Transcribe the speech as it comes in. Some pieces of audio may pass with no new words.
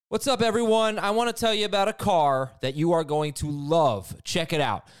What's up, everyone? I want to tell you about a car that you are going to love. Check it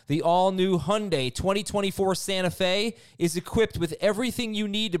out. The all-new Hyundai 2024 Santa Fe is equipped with everything you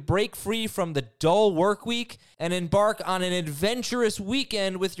need to break free from the dull work week and embark on an adventurous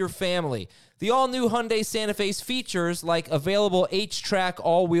weekend with your family. The all-new Hyundai Santa Fe's features like available H-Track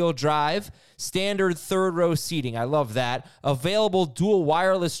all-wheel drive, standard third-row seating, I love that, available dual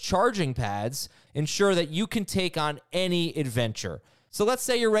wireless charging pads, ensure that you can take on any adventure. So let's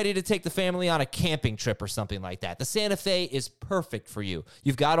say you're ready to take the family on a camping trip or something like that. The Santa Fe is perfect for you.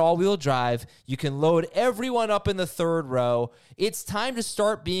 You've got all-wheel drive. You can load everyone up in the third row. It's time to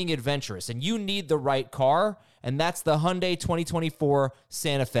start being adventurous, and you need the right car, and that's the Hyundai 2024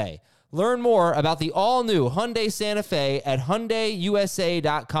 Santa Fe. Learn more about the all-new Hyundai Santa Fe at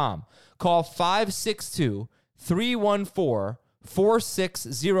HyundaiUSA.com. Call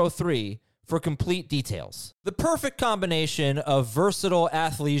 562-314-4603 for complete details. The perfect combination of versatile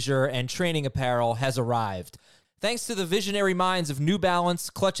athleisure and training apparel has arrived. Thanks to the visionary minds of New Balance,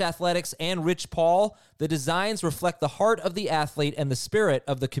 Clutch Athletics, and Rich Paul, the designs reflect the heart of the athlete and the spirit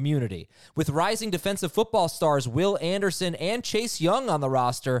of the community. With rising defensive football stars Will Anderson and Chase Young on the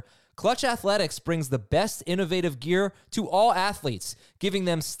roster, Clutch Athletics brings the best innovative gear to all athletes, giving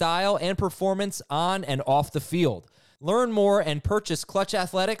them style and performance on and off the field. Learn more and purchase Clutch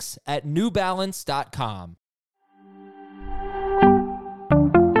Athletics at newbalance.com.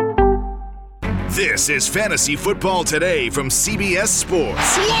 This is Fantasy Football Today from CBS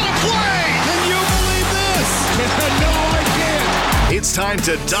Sports. What a play! Can you believe this? No, I can't. It's time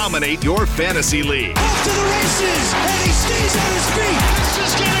to dominate your fantasy league. Off to the races, and he stays on his feet. This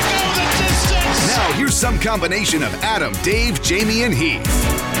is going to go the distance. Now, here's some combination of Adam, Dave, Jamie, and Heath.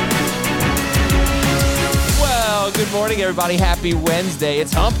 Well, good morning, everybody. Happy Wednesday.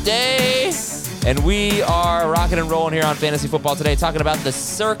 It's Hump Day. And we are rocking and rolling here on Fantasy Football Today, talking about the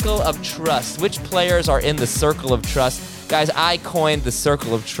Circle of Trust. Which players are in the Circle of Trust? Guys, I coined the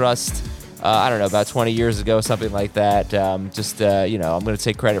Circle of Trust, I don't know, about 20 years ago, something like that. I'm going to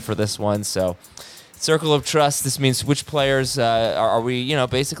take credit for this one. So, Circle of Trust, this means which players are we,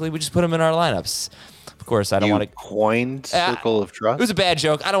 basically we just put them in our lineups. Of course, I don't want to coined Circle of Trust. It was a bad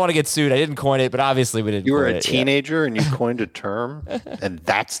joke. I don't want to get sued. I didn't coin it, but obviously we didn't. You were a teenager and you coined a term, and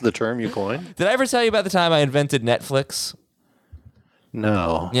that's the term you coined? Did I ever tell you about the time I invented Netflix?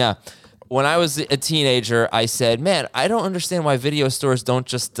 No. Yeah. When I was a teenager, I said, man, I don't understand why video stores don't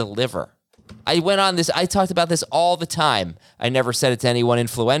just deliver. I talked about this all the time. I never said it to anyone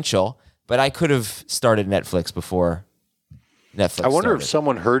influential, but I could have started Netflix before Netflix I wonder started. if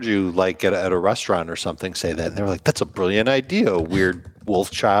someone heard you like at a restaurant or something say that, and they were like, that's a brilliant idea, weird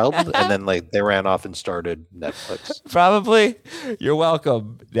wolf child. And then like they ran off and started Netflix. Probably. You're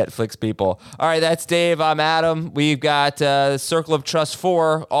welcome, Netflix people. All right, that's Dave. I'm Adam. We've got Circle of Trust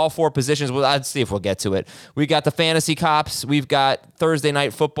 4, all 4 positions. Well, let's see if we'll get to it. We got the Fantasy Cops. We've got Thursday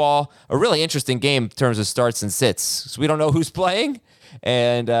Night Football, a really interesting game in terms of starts and sits. So we don't know who's playing,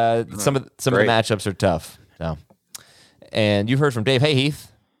 and some of the matchups are tough. So. And you heard from Dave. Hey,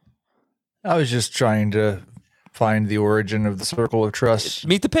 Heath. I was just trying to find the origin of the Circle of Trust.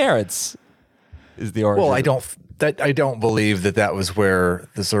 Meet the Parents is the origin. Well, I don't believe that was where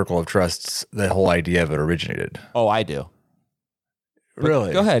the Circle of Trust, the whole idea of it originated. Oh, I do.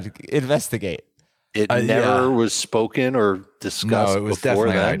 Really? Go ahead. Investigate. It never was spoken or discussed. No, it was before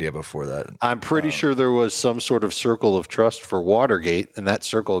definitely that. an idea before that. I'm pretty sure there was some sort of Circle of Trust for Watergate, and that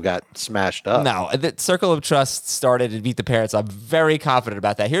circle got smashed up. No, the Circle of Trust started in Meet the Parents. I'm very confident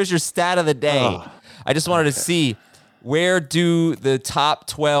about that. Here's your stat of the day. I just wanted to see, where do the top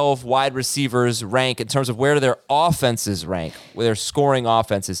 12 wide receivers rank in terms of where do their offenses rank, where their scoring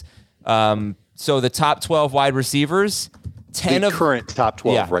offenses. So the top 12 wide receivers, 10 of current top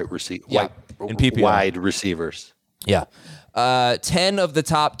 12 in PPR. wide receivers. Yeah. 10 of the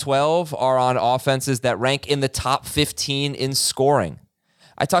top 12 are on offenses that rank in the top 15 in scoring.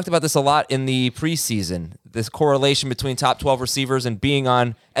 I talked about this a lot in the preseason, this correlation between top 12 receivers and being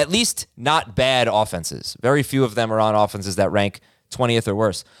on at least not bad offenses. Very few of them are on offenses that rank 20th or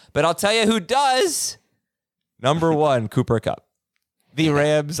worse. But I'll tell you who does. Number 1, Cooper Kupp. The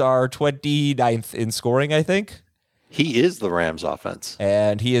Rams are 29th in scoring, I think. He is the Rams offense.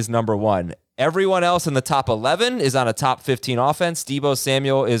 And he is number 1. Everyone else in the top 11 is on a top 15 offense. Deebo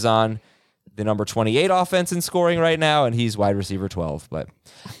Samuel is on the number 28 offense in scoring right now, and he's wide receiver 12. But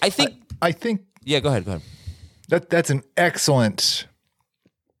I think... Yeah, go ahead. That's an excellent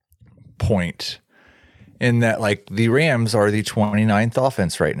point in that, like, the Rams are the 29th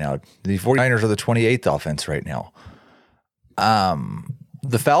offense right now. The 49ers are the 28th offense right now.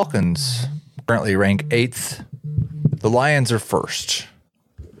 The Falcons currently rank 8th. The Lions are 1st.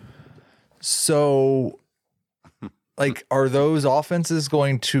 So, like, are those offenses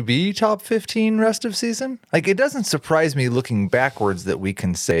going to be top 15 rest of season? Like, it doesn't surprise me looking backwards that we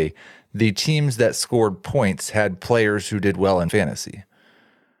can say the teams that scored points had players who did well in fantasy.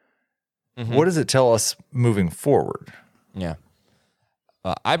 What does it tell us moving forward? Yeah.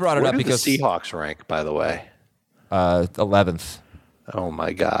 I brought it Where up do because the Seahawks rank, by the way? 11th. Oh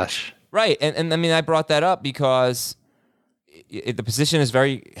my gosh. Right. And I mean, I brought that up because the position is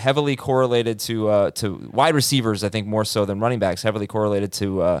very heavily correlated to wide receivers, I think more so than running backs, heavily correlated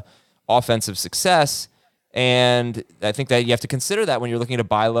to offensive success. And I think that you have to consider that when you're looking to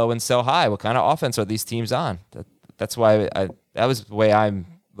buy low and sell high. What kind of offense are these teams on? That's why that was the way I'm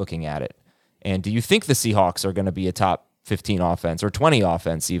looking at it. And do you think the Seahawks are going to be a top 15 offense or 20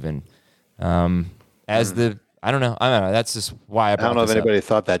 offense even? I don't know. That's just why I brought I don't know if this up. anybody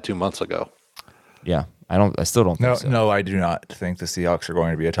thought that 2 months ago. Yeah, I still don't think so. No, I do not think the Seahawks are going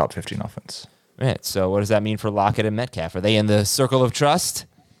to be a top 15 offense. Right. So what does that mean for Lockett and Metcalf? Are they in the circle of trust?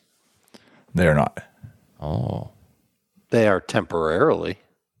 They are not. Oh, They are temporarily.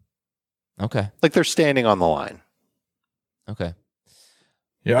 okay. Like they're standing on the line. Okay.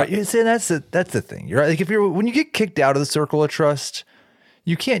 Yeah, you see, that's the thing. You're right. Like when you get kicked out of the circle of trust,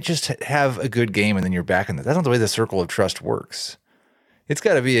 you can't just have a good game and then you're back in that. That's not the way the circle of trust works. It's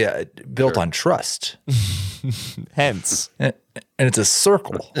got to be built on trust. Hence. And it's a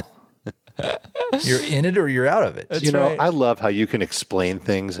circle. You're in it or you're out of it. That's know, right. I love how you can explain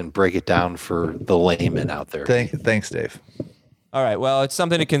things and break it down for the layman out there. Thanks, Dave. All right. Well, it's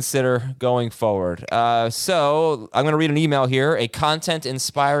something to consider going forward. So I'm going to read an email here, a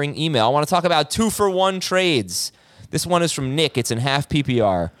content-inspiring email. I want to talk about 2-for-1 trades. This one is from Nick. It's in half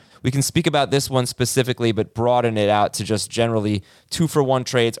PPR. We can speak about this one specifically, but broaden it out to just generally 2-for-1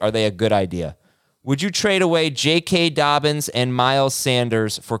 trades. Are they a good idea? Would you trade away J.K. Dobbins and Miles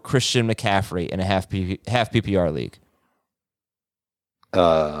Sanders for Christian McCaffrey in a half PPR league?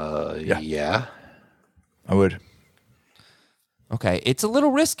 Yeah. I would. Okay, it's a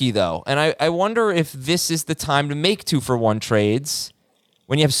little risky, though, and I wonder if this is the time to make 2-for-1 trades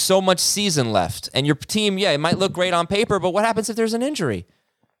when you have so much season left. And your team, it might look great on paper, but what happens if there's an injury?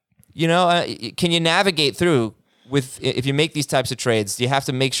 You know, can you navigate through if you make these types of trades? Do you have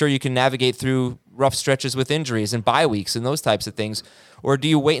to make sure you can navigate through rough stretches with injuries and bye weeks and those types of things? Or do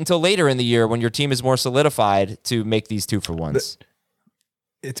you wait until later in the year when your team is more solidified to make these 2-for-1s?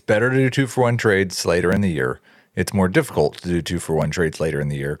 It's better to do 2-for-1 trades later in the year. It's more difficult to do 2-for-1 trades later in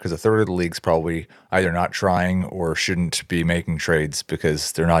the year because a third of the league's probably either not trying or shouldn't be making trades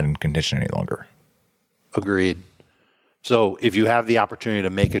because they're not in contention any longer. Agreed. So if you have the opportunity to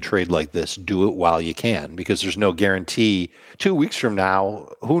make a trade like this, do it while you can, because there's no guarantee 2 weeks from now,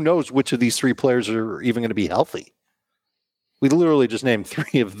 who knows which of these three players are even going to be healthy. We literally just named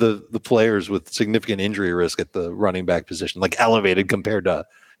three of the players with significant injury risk at the running back position, like elevated compared to,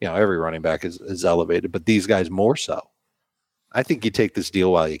 every running back is elevated, but these guys more so. I think you take this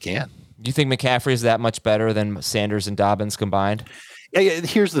deal while you can. Do you think McCaffrey is that much better than Sanders and Dobbins combined? Yeah,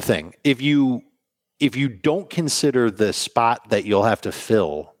 here's the thing. If you don't consider the spot that you'll have to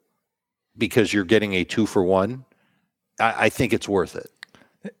fill because you're getting a 2-for-1, I think it's worth it.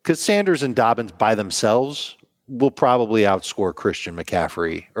 Because Sanders and Dobbins by themselves will probably outscore Christian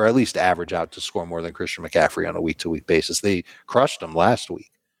McCaffrey, or at least average out to score more than Christian McCaffrey on a week-to-week basis. They crushed him last week.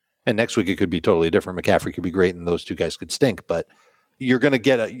 And next week it could be totally different. McCaffrey could be great and those two guys could stink. But you're going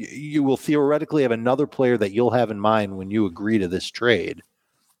to you will theoretically have another player that you'll have in mind when you agree to this trade.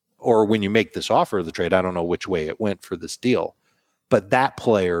 Or when you make this offer of the trade. I don't know which way it went for this deal, but that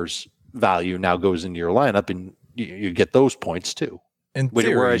player's value now goes into your lineup and you get those points too. In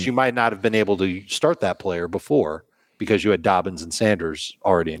theory, Whereas you might not have been able to start that player before because you had Dobbins and Sanders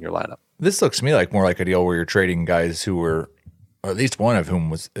already in your lineup. this looks to me like more like a deal where you're trading guys who were, or at least one of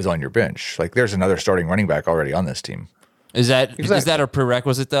whom is on your bench. Like there's another starting running back already on this team. Is that a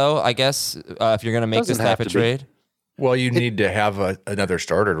prerequisite though? I guess if you're going to make this type of trade. Well, you need to have another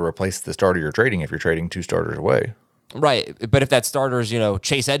starter to replace the starter you're trading if you're trading two starters away. Right. But if that starter's,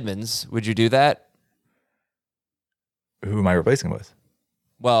 Chase Edmonds, would you do that? Who am I replacing with?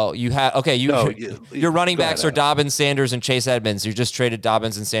 Well, your running backs are Dobbins, Sanders, and Chase Edmonds. You just traded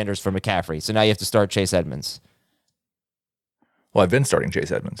Dobbins and Sanders for McCaffrey. So now you have to start Chase Edmonds. Well, I've been starting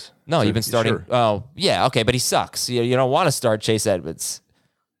Chase Edmonds. No, So, you've been starting. sure. Oh, yeah. Okay. But he sucks. You don't want to start Chase Edmonds.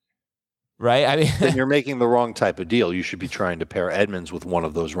 Right? I mean, Then you're making the wrong type of deal. You should be trying to pair Edmonds with one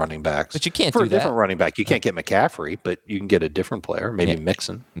of those running backs. But you can't for do a different that. running back. You can't get McCaffrey, but you can get a different player, maybe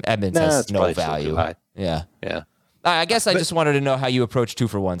Mixon. Edmonds Nah, has it's no probably still too value. high. Yeah. Yeah. I guess I just wanted to know how you approach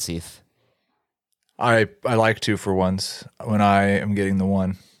 2-for-1, Heath. I like 2-for-1s when I am getting the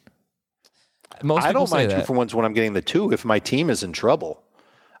one. Most I people don't say mind that. 2 for ones when I'm getting the 2 if my team is in trouble.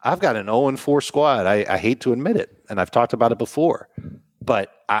 I've got an 0-4 squad. I hate to admit it, and I've talked about it before.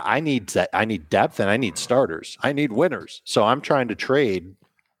 But I need depth and I need starters. I need winners. So I'm trying to trade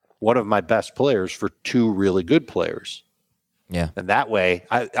one of my best players for 2 really good players. Yeah. And that way,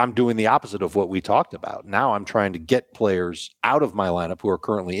 I'm doing the opposite of what we talked about. Now I'm trying to get players out of my lineup who are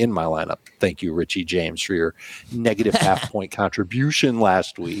currently in my lineup. Thank you, Richie James, for your negative half-point contribution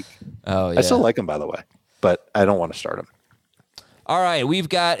last week. Oh, yeah. I still like him, by the way, but I don't want to start him. All right, we've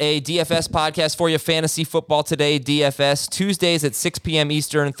got a DFS podcast for you, Fantasy Football Today, DFS, Tuesdays at 6 p.m.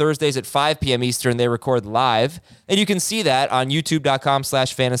 Eastern, Thursdays at 5 p.m. Eastern. They record live, and you can see that on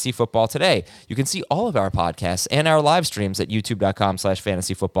youtube.com/fantasyfootballtoday. You can see all of our podcasts and our live streams at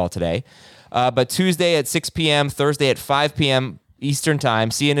youtube.com/fantasyfootballtoday. But Tuesday at 6 p.m., Thursday at 5 p.m. Eastern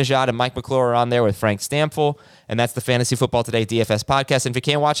Time, Sia Najad and Mike McClure are on there with Frank Stamfel, and that's the Fantasy Football Today DFS podcast. And if you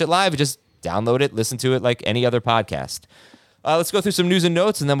can't watch it live, just download it, listen to it like any other podcast. Let's go through some news and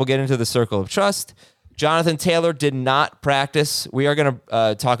notes, and then we'll get into the Circle of Trust. Jonathan Taylor did not practice. We are going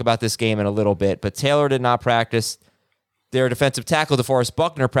to talk about this game in a little bit, but Taylor did not practice. Their defensive tackle, DeForest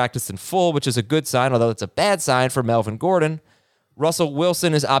Buckner, practiced in full, which is a good sign, although it's a bad sign for Melvin Gordon. Russell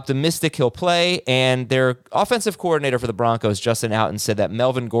Wilson is optimistic he'll play, and their offensive coordinator for the Broncos, Justin Outten, said that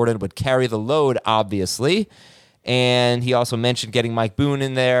Melvin Gordon would carry the load, obviously. And he also mentioned getting Mike Boone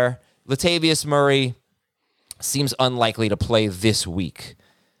in there. Latavius Murray seems unlikely to play this week.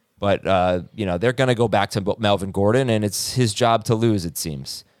 But, they're going to go back to Melvin Gordon, and it's his job to lose, it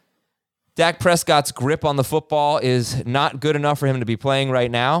seems. Dak Prescott's grip on the football is not good enough for him to be playing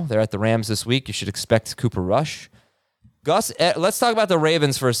right now. They're at the Rams this week. You should expect Cooper Rush. Let's talk about the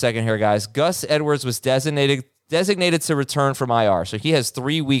Ravens for a second here, guys. Gus Edwards was designated to return from IR, so he has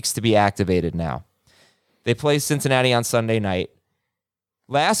 3 weeks to be activated now. They play Cincinnati on Sunday night.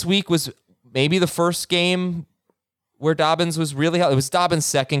 Last week was maybe the first game where Dobbins was really healthy. It was Dobbins'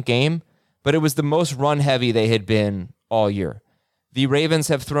 second game, but it was the most run-heavy they had been all year. The Ravens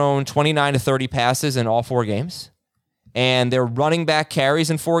have thrown 29 to 30 passes in all 4 games, and their running back carries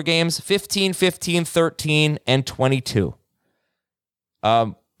in 4 games, 15, 15, 13, and 22.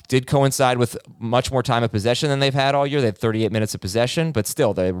 Did coincide with much more time of possession than they've had all year. They had 38 minutes of possession, but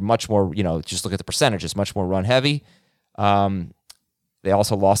still, they were much more, just look at the percentages, much more run-heavy. They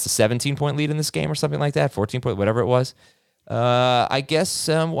also lost a 17-point lead in this game or something like that, 14-point, whatever it was. I guess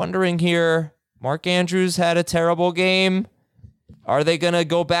I'm wondering here, Mark Andrews had a terrible game. Are they going to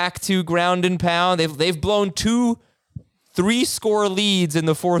go back to ground and pound? They've blown 2 3-score leads in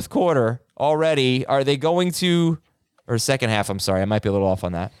the fourth quarter already. Are they going to, or second half, I'm sorry, I might be a little off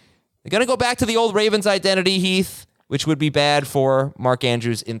on that. They're going to go back to the old Ravens identity, Heath, which would be bad for Mark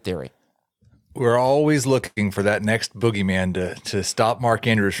Andrews in theory. We're always looking for that next boogeyman to stop Mark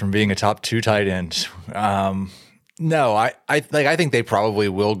Andrews from being a top 2 tight end. No, I think they probably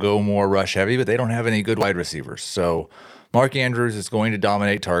will go more rush heavy, but they don't have any good wide receivers. So Mark Andrews is going to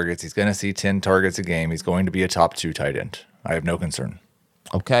dominate targets. He's going to see 10 targets a game. He's going to be a top 2 tight end. I have no concern.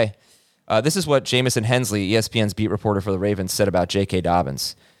 Okay. This is what Jamison Hensley, ESPN's beat reporter for the Ravens, said about J.K.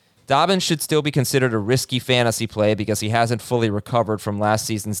 Dobbins. Dobbins should still be considered a risky fantasy play because he hasn't fully recovered from last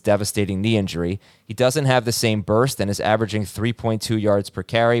season's devastating knee injury. He doesn't have the same burst and is averaging 3.2 yards per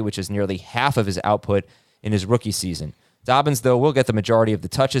carry, which is nearly half of his output in his rookie season. Dobbins, though, will get the majority of the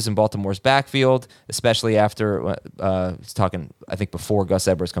touches in Baltimore's backfield, especially after, he's talking, I think, before Gus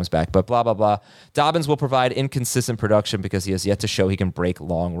Edwards comes back, but blah, blah, blah. Dobbins will provide inconsistent production because he has yet to show he can break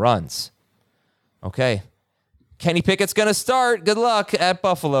long runs. Okay. Kenny Pickett's going to start. Good luck at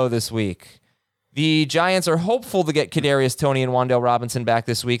Buffalo this week. The Giants are hopeful to get Kadarius Toney and Wan'Dale Robinson back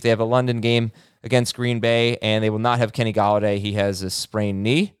this week. They have a London game against Green Bay, and they will not have Kenny Golladay. He has a sprained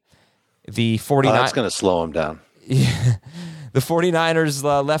knee. The 49ers... that's going to slow him down. Yeah. The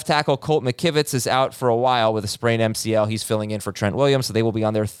 49ers left tackle Colt McKivitz is out for a while with a sprained MCL. He's filling in for Trent Williams, so they will be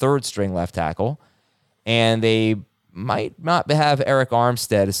on their 3rd-string left tackle. And they might not have Eric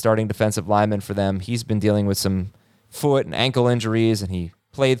Armstead as starting defensive lineman for them. He's been dealing with some foot and ankle injuries, and he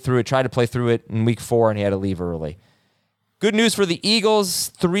tried to play through it in week 4, and he had to leave early. Good news for the Eagles,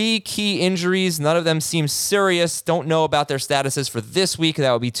 3 key injuries. None of them seem serious. Don't know about their statuses for this week.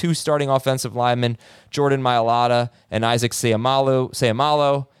 That would be 2 starting offensive linemen, Jordan Mailata and Isaac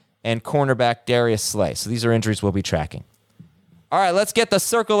Seumalo, and cornerback Darius Slay. So these are injuries we'll be tracking. All right, let's get the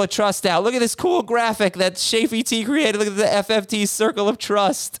Circle of Trust out. Look at this cool graphic that Shafee T created. Look at the FFT Circle of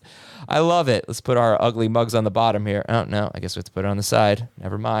Trust. I love it. Let's put our ugly mugs on the bottom here. Oh, no, I guess we have to put it on the side.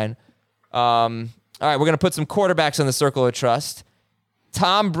 Never mind. All right, we're going to put some quarterbacks on the Circle of Trust.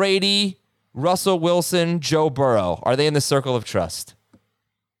 Tom Brady, Russell Wilson, Joe Burrow. Are they in the Circle of Trust?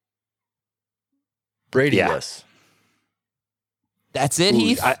 Brady, Yeah. yes. That's it,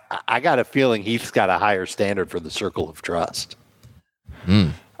 Heath? I got a feeling Heath's got a higher standard for the circle of trust.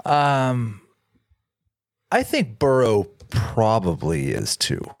 I think Burrow probably is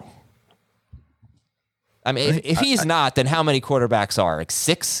too. I mean, if he's not, then how many quarterbacks are? Like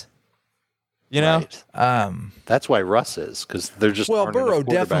 6? You know? Right. That's why Russ is, because they're just Well, aren't enough Burrow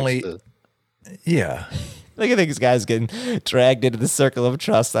quarterbacks definitely. to- Yeah. Look at these guys getting dragged into the circle of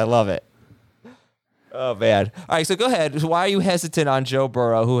trust. I love it. Oh, man. All right, so go ahead. Why are you hesitant on Joe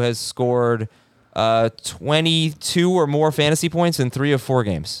Burrow, who has scored 22 or more fantasy points in 3 of 4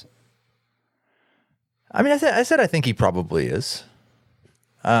 games? I mean, I said I think he probably is.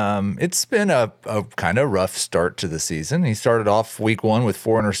 It's been a kind of rough start to the season. He started off week 1 with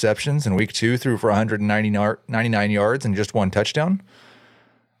 4 interceptions, and week 2 threw for 199 yards and just 1 touchdown.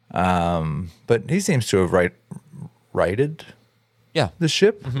 But he seems to have righted Yeah. the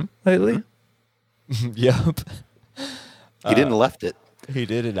ship lately. Yep. He didn't left it. He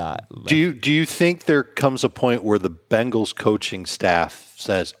did it not. Do you think there comes a point where the Bengals coaching staff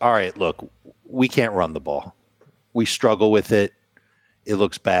says, all right, look, we can't run the ball. We struggle with it. It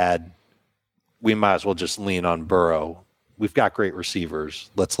looks bad. We might as well just lean on Burrow. We've got great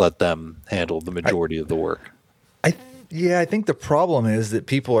receivers. Let's let them handle the majority of the work. I think the problem is that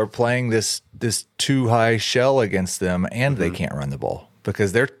people are playing this too high shell against them, and they can't run the ball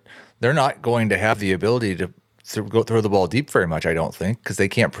because they're not going to have the ability to go throw the ball deep very much. I don't think, because they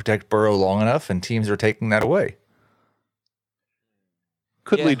can't protect Burrow long enough, and teams are taking that away.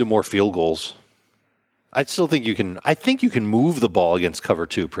 Could lead to more field goals. I still think you can. I think you can move the ball against cover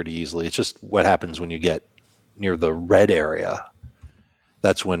 2 pretty easily. It's just what happens when you get near the red area.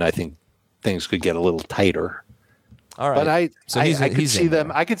 That's when I think things could get a little tighter. All right. But I could he's see in them.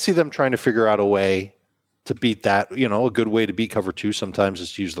 there. I could see them trying to figure out a way to beat that. You know, a good way to beat cover 2 sometimes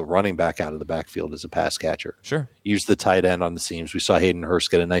is to use the running back out of the backfield as a pass catcher. Sure. Use the tight end on the seams. We saw Hayden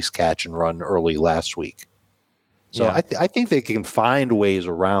Hurst get a nice catch and run early last week. So Yeah. I think they can find ways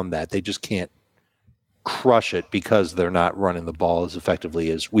around that. They just can't crush it because they're not running the ball as effectively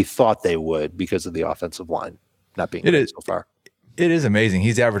as we thought they would because of the offensive line not being It great is. so far. It is amazing.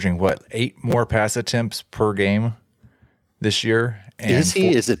 He's averaging 8 more pass attempts per game this year, and Is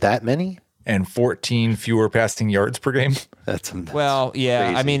he? Is it that many? and 14 fewer passing yards per game. That's Well, yeah.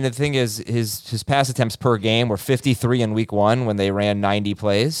 I crazy. mean, the thing is, his pass attempts per game were 53 in week 1 when they ran 90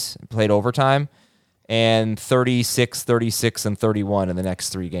 plays, played overtime, and 36, 36, and 31 in the next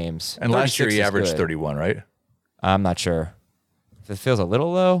 3 games. And last year 36 he is averaged good. 31, right? I'm not sure. It feels a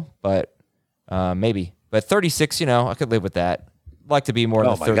little low, but maybe. But 36, I could live with that. I'd like to be more in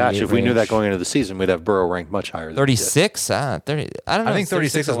Oh the my 38 gosh! If we knew that range. going into the season, we'd have Burrow ranked much higher. Than 36? 30. I don't know. I think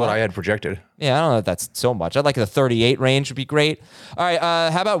 36 is a what lot. I had projected. Yeah, I don't know if that's so much. I'd like the 38 range would be great. All right,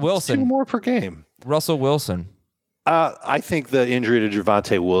 how about 2 Wilson? more per game. Russell Wilson. I think the injury to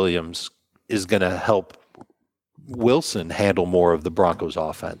Javonte Williams is going to help Wilson handle more of the Broncos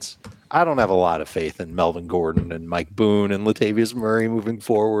offense. I don't have a lot of faith in Melvin Gordon and Mike Boone and Latavius Murray moving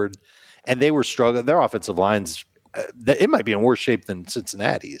forward. And they were struggling. Their offensive lines, it might be in worse shape than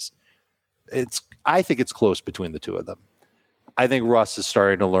Cincinnati's. I think it's close between the two of them. I think Russ is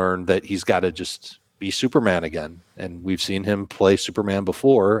starting to learn that he's got to just be Superman again. And we've seen him play Superman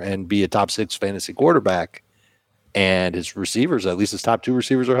before and be a top 6 fantasy quarterback. And his receivers, at least his top 2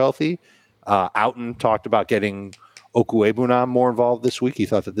 receivers, are healthy. Outten talked about getting Okuegbunam more involved this week. He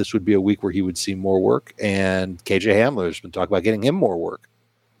thought that this would be a week where he would see more work. And KJ Hamler's been talking about getting him more work.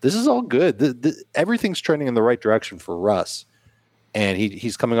 This is all good. Everything's trending in the right direction for Russ. And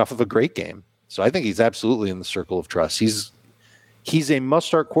he's coming off of a great game. So I think he's absolutely in the circle of trust. He's a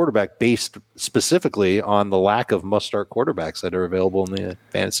must-start quarterback based specifically on the lack of must-start quarterbacks that are available in the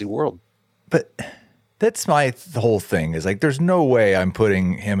fantasy world. But that's the whole thing is like, there's no way I'm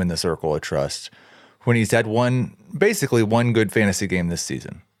putting him in the circle of trust when he's had basically one good fantasy game this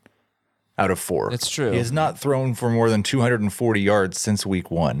season out of 4. It's true. He has not thrown for more than 240 yards since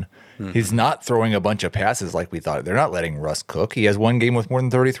week 1. He's not throwing a bunch of passes like we thought. They're not letting Russ cook. He has one game with more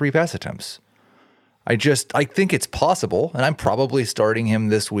than 33 pass attempts. I think it's possible, and I'm probably starting him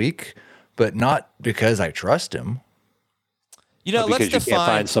this week, but not because I trust him. Because let's you define. can't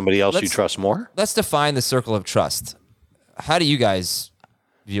find somebody else you trust more? Let's define the circle of trust. How do you guys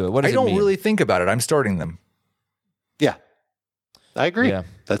view it? What does I don't it mean? really think about it. I'm starting them. Yeah. I agree. Yeah.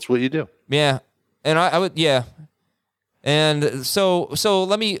 That's what you do. Yeah, and I would. Yeah, and so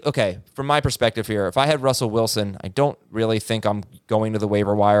let me. Okay, from my perspective here, if I had Russell Wilson, I don't really think I'm going to the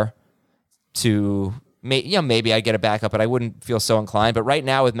waiver wire to. Maybe I get a backup, but I wouldn't feel so inclined. But right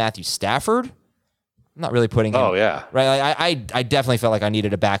now with Matthew Stafford, I'm not really putting him. Oh, yeah. Right. Like, I definitely felt like I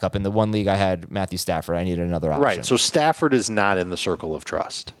needed a backup. In the one league I had Matthew Stafford, I needed another option. Right. So Stafford is not in the circle of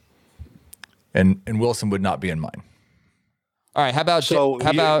trust. And Wilson would not be in mine. All right. How about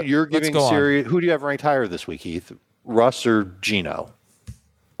you're let's giving go on. serious? Who do you have ranked higher this week, Heath? Russ or Geno?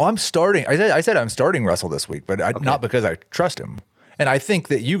 Oh, I'm starting. I said I'm starting Russell this week, but not because I trust him. And I think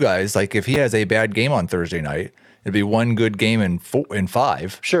that you guys, like, if he has a bad game on Thursday night, it'd be one good game in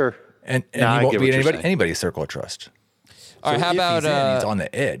 5. Sure. And No, I he won't get be what in you're saying. anybody's circle of trust. All right. How If about he's in, he's on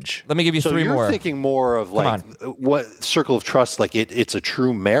the edge. let me give you So 3 you're more. thinking more of like what circle of trust? Like it's a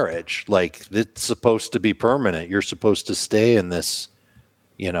true marriage. Like it's supposed to be permanent. You're supposed to stay in this,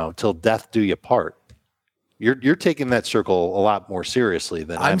 till death do you part. You're taking that circle a lot more seriously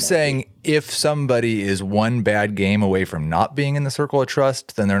than I'm saying if somebody is one bad game away from not being in the circle of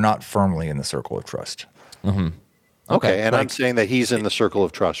trust, then they're not firmly in the circle of trust. Okay, and I'm saying that he's in the circle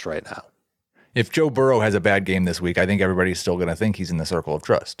of trust right now. If Joe Burrow has a bad game this week, I think everybody's still going to think he's in the circle of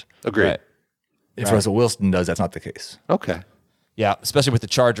trust. Agreed. Right. If Russell Wilson does, that's not the case. Okay. Yeah, especially with the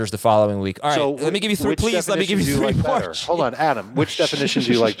Chargers the following week. All right, So let me give you 3. which Please, let me give you definition 3 do you like more. better? Hold on, Adam. Which definition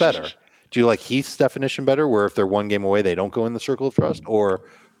do you like better? Do you like Heath's definition better, where if they're one game away, they don't go in the circle of trust? Or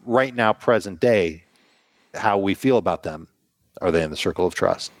right now, present day, how we feel about them? Are they in the circle of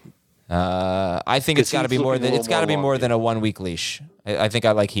trust? I think it's got to be Heath's more looking than a it's got to be little more more than a 1 week leash. I think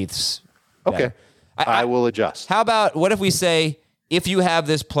I like Heath's. Okay. better. I will adjust. How about what if we say if you have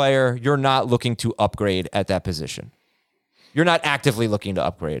this player, you're not looking to upgrade at that position? You're not actively looking to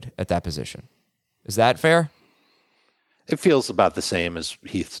upgrade at that position. Is that fair? It feels about the same as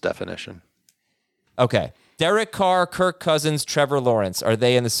Heath's definition. Okay. Derek Carr, Kirk Cousins, Trevor Lawrence. Are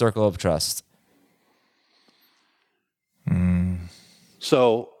they in the circle of trust?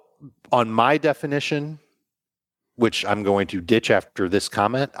 So on my definition, which I'm going to ditch after this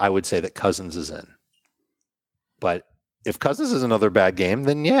comment, I would say that Cousins is in. But if Cousins is another bad game,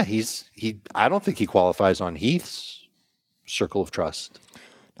 then yeah, I don't think he qualifies on Heath's circle of trust.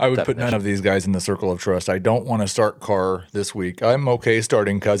 I would put Definition. none of these guys in the circle of trust. I don't want to start Carr this week. I'm okay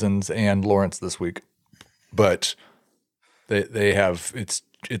starting Cousins and Lawrence this week, but they have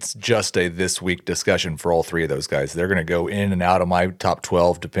it's just a this week discussion for all 3 of those guys. They're going to go in and out of my top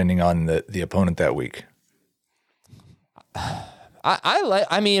 12 depending on the opponent that week.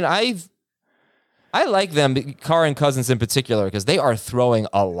 I like them, Carr and Cousins in particular, because they are throwing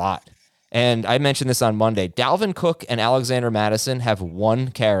a lot. And I mentioned this on Monday. Dalvin Cook and Alexander Madison have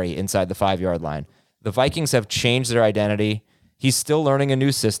 1 carry inside the 5-yard line. The Vikings have changed their identity. He's still learning a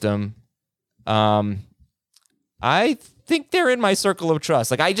new system. I think they're in my circle of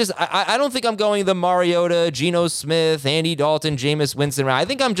trust. Like I don't think I'm going the Mariota, Geno Smith, Andy Dalton, Jameis Winston. I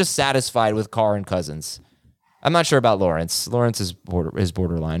think I'm just satisfied with Carr and Cousins. I'm not sure about Lawrence. Lawrence is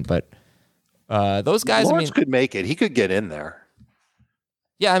borderline, but those guys. Lawrence could make it. He could get in there.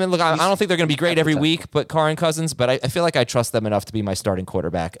 Yeah, I mean, look, I don't think they're going to be great every week, but Carr and Cousins, but I feel like I trust them enough to be my starting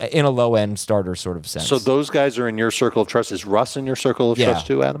quarterback in a low-end starter sort of sense. So those guys are in your circle of trust. Is Russ in your circle of trust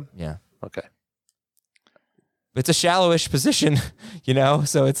too, Adam? Yeah. Okay. It's a shallowish position,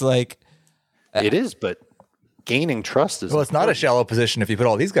 so it's like... It is, but gaining trust is... Well, it's not a shallow position if you put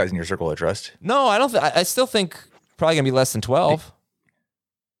all these guys in your circle of trust. No, I don't. I still think probably going to be less than 12.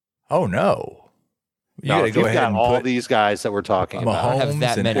 Oh, no. You No, got to if go you've ahead got and all put these guys that we're talking about. I don't have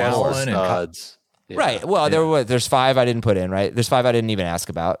that Mahomes and many more. Allen and Studs. Yeah. Right. Well, there's 5 I didn't put in, right? There's 5 I didn't even ask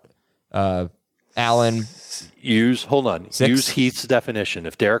about. Allen. Use 6. Heath's definition.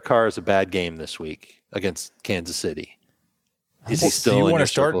 If Derek Carr is a bad game this week against Kansas City, is he still Do you in want your to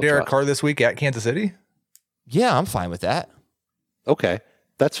start circle of Derek trust? Carr this week at Kansas City? Yeah, I'm fine with that. Okay,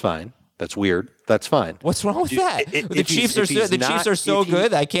 that's fine. That's weird. That's fine. What's wrong with that? if The he's- Chiefs if he's not- are so if he-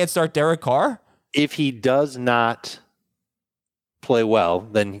 good that I can't start Derek Carr? If he does not play well,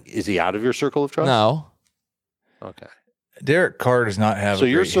 then is he out of your circle of trust? No. Okay. Derek Carr does not have So a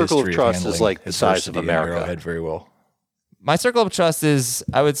your great circle of history trust is handling like the size of adversity in America. Arrowhead very well. My circle of trust is,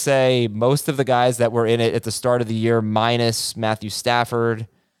 I would say, most of the guys that were in it at the start of the year, minus Matthew Stafford,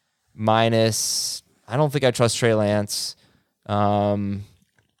 minus, I don't think I trust Trey Lance.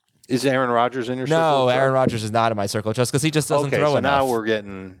 Is Aaron Rodgers in your circle? No, of trust? Aaron Rodgers is not in my circle of trust because he just doesn't Okay, throw so enough. now we're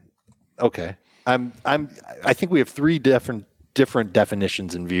getting okay. I think we have 3 different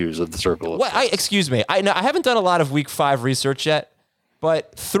definitions and views of the circle of trust. Excuse me. I haven't done a lot of week 5 research yet,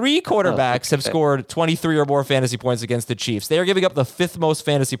 but 3 quarterbacks have scored 23 or more fantasy points against the Chiefs. They are giving up the 5th most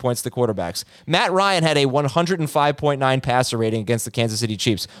fantasy points to quarterbacks. Matt Ryan had a 105.9 passer rating against the Kansas City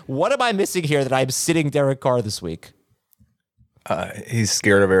Chiefs. What am I missing here that I'm sitting Derek Carr this week? He's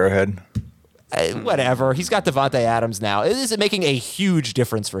scared of Arrowhead. Whatever. He's got Devontae Adams now. Is it making a huge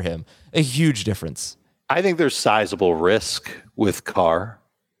difference for him? A huge difference. I think there's sizable risk with Carr.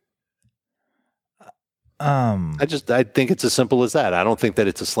 I think it's as simple as that. I don't think that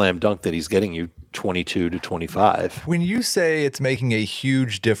it's a slam dunk that he's getting you 22 to 25. When you say it's making a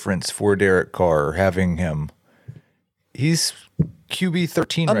huge difference for Derek Carr having him, he's QB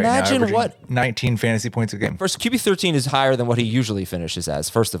 13 right now. Imagine what 19 fantasy points a game. First, QB 13 is higher than what he usually finishes as,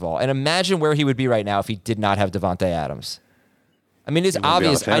 first of all. And imagine where he would be right now if he did not have Devontae Adams. I mean, it's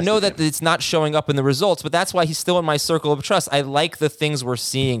obvious. I know that it's not showing up in the results, but that's why he's still in my circle of trust. I like the things we're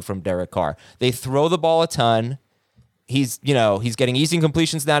seeing from Derek Carr. They throw the ball a ton. He's getting easy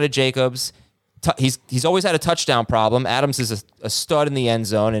completions now to Jacobs. He's always had a touchdown problem. Adams is a stud in the end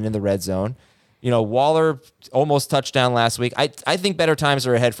zone and in the red zone. Waller almost touchdown last week. I think better times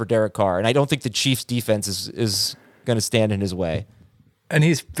are ahead for Derek Carr, and I don't think the Chiefs' defense is going to stand in his way. And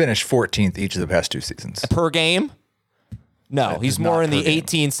he's finished 14th each of the past 2 seasons. Per game? No, he's more in the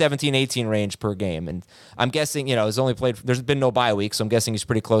 17-18 range per game. And I'm guessing, there's been no bye week, so I'm guessing he's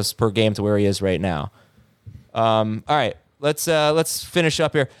pretty close per game to where he is right now. All right, let's finish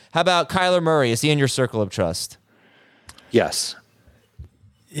up here. How about Kyler Murray? Is he in your circle of trust? Yes.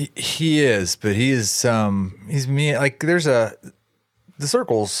 He is, but he's me. Like the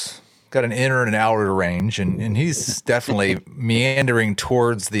circle's got an inner and outer range, and he's definitely meandering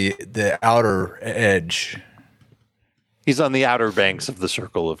towards the outer edge. He's on the outer banks of the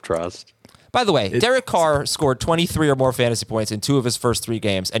circle of trust. By the way, Derek Carr scored 23 or more fantasy points in 2 of his first 3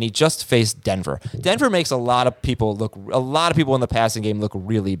 games, and he just faced Denver. Denver makes a lot of people in the passing game look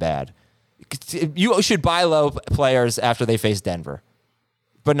really bad. You should buy low players after they face Denver,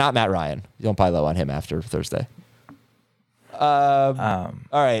 but not Matt Ryan. You don't buy low on him after Thursday. All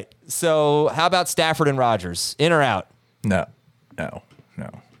right. So how about Stafford and Rodgers? In or out? No.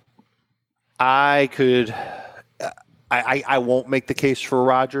 I won't make the case for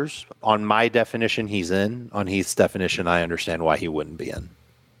Rodgers. On my definition, he's in. On Heath's definition, I understand why he wouldn't be in.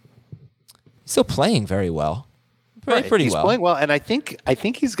 Still playing very well. Pretty he's well. Playing well, and I think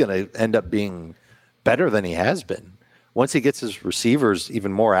he's going to end up being better than he has been. Once he gets his receivers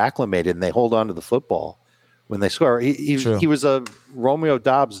even more acclimated and they hold on to the football when they score. He was a Romeo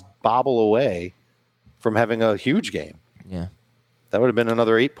Doubs bobble away from having a huge game. Yeah. That would have been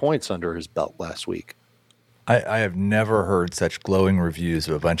another 8 points under his belt last week. I have never heard such glowing reviews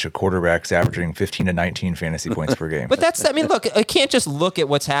of a bunch of quarterbacks averaging 15 to 19 fantasy points per game. But look, I can't just look at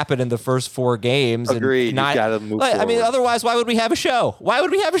what's happened in the first 4 games. Agreed. And not, you got to move forward. I mean, otherwise, why would we have a show?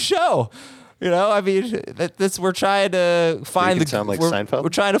 That's we're trying to find Seinfeld? We're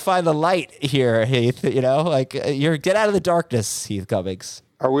trying to find the light here, Heath. You're get out of the darkness, Heath Cummings.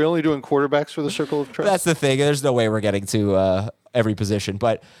 Are we only doing quarterbacks for the circle of trust? That's the thing. There's no way we're getting to every position,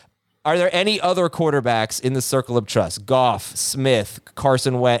 but. Are there any other quarterbacks in the circle of trust? Goff, Smith,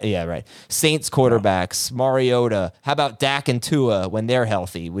 Carson Wentz. Yeah, right. Saints quarterbacks, Mariota. How about Dak and Tua when they're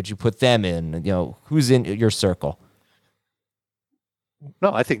healthy? Would you put them in? Who's in your circle?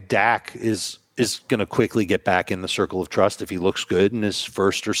 No, I think Dak is going to quickly get back in the circle of trust if he looks good in his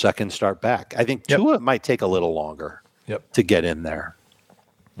first or second start back. I think Tua might take a little longer to get in there.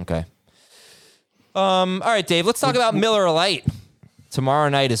 Okay. All right, Dave, let's talk about Miller Lite. Tomorrow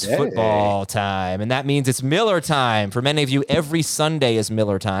night is football time, and that means it's Miller time. For many of you, every Sunday is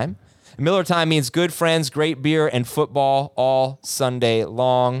Miller time. Miller time means good friends, great beer, and football all Sunday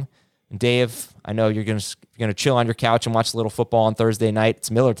long. And Dave, I know you're gonna chill on your couch and watch a little football on Thursday night. It's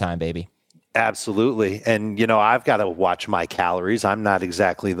Miller time, baby. Absolutely. And, I've got to watch my calories. I'm not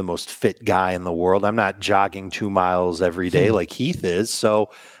exactly the most fit guy in the world. I'm not jogging 2 miles every day like Heath is.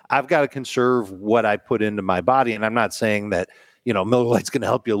 So I've got to conserve what I put into my body. And I'm not saying that, Miller Lite's going to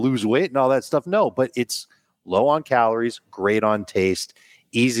help you lose weight and all that stuff. No, but it's low on calories, great on taste,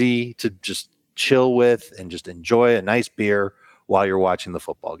 easy to just chill with and just enjoy a nice beer while you're watching the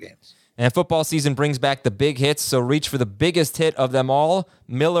football games. And football season brings back the big hits, so reach for the biggest hit of them all,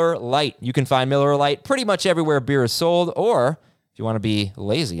 Miller Lite. You can find Miller Lite pretty much everywhere beer is sold, or if you want to be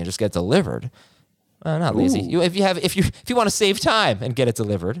lazy and just get delivered, not lazy. If you want to save time and get it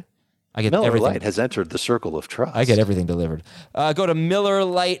delivered. I get Miller everything. Lite has entered the circle of trust. I get everything delivered. Go to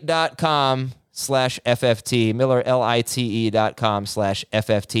MillerLite.com/FFT,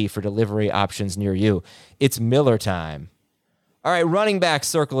 MillerLite.com/FFT for delivery options near you. It's Miller time. All right, running back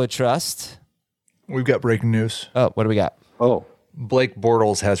circle of trust. We've got breaking news. Oh, what do we got? Oh, Blake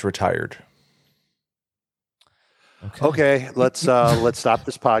Bortles has retired. Okay, let's stop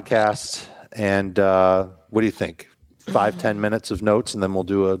this podcast. And what do you think? 5-10 minutes of notes, and then we'll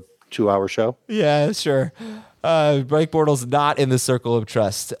do a 2-hour show? Yeah, sure. Blake Bortles not in the circle of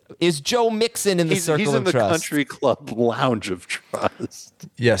trust. Is Joe Mixon in the circle he's in of the trust? country club lounge of trust.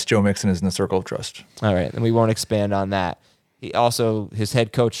 Yes, Joe Mixon is in the circle of trust. All right, then we won't expand on that. He also, his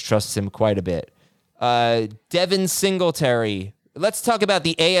head coach trusts him quite a bit. Devin Singletary. Let's talk about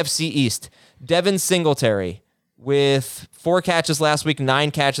the AFC East. Devin Singletary with 4 catches last week,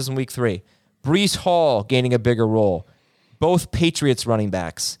 9 catches in week 3. Breece Hall gaining a bigger role. Both Patriots running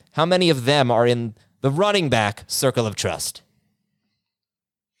backs. How many of them are in the running back circle of trust?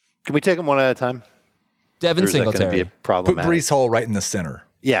 Can we take them one at a time? Devin Or is that going to Singletary. be a Put problematic? Breece Hall right in the center.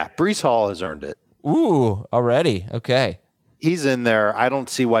 Yeah, Breece Hall has earned it. Ooh, already. Okay. He's in there. I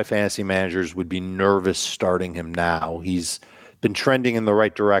don't see why fantasy managers would be nervous starting him now. He's been trending in the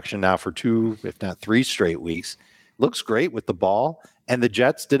right direction now for 2, if not 3 straight weeks. Looks great with the ball. And the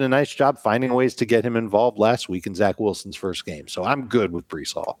Jets did a nice job finding ways to get him involved last week in Zach Wilson's first game. So I'm good with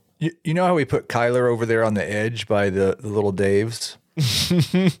Breece Hall. You know how we put Kyler over there on the edge by the little Daves?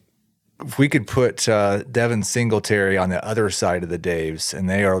 If we could put Devin Singletary on the other side of the Daves, and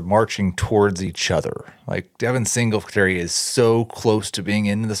they are marching towards each other. Like, Devin Singletary is so close to being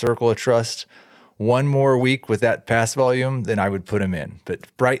in the circle of trust. One more week with that pass volume, then I would put him in. But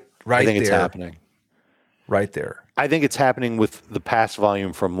right I think there, it's happening. right there. I think it's happening with the pass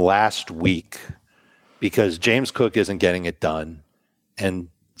volume from last week because James Cook isn't getting it done. And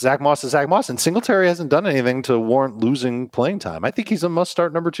Zach Moss is Zach Moss. And Singletary hasn't done anything to warrant losing playing time. I think he's a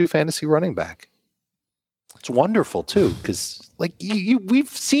must-start number 2 fantasy running back. It's wonderful, too, because like we've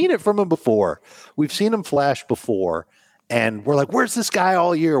seen it from him before. We've seen him flash before. And we're like, where's this guy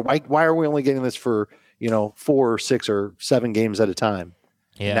all year? Why are we only getting this for, 4 or 6 or 7 games at a time?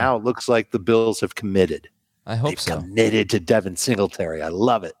 Yeah. Now it looks like the Bills have committed. I hope They've so. committed to Devin Singletary. I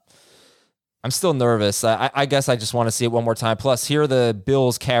love it. I'm still nervous. I guess I just want to see it one more time. Plus, here are the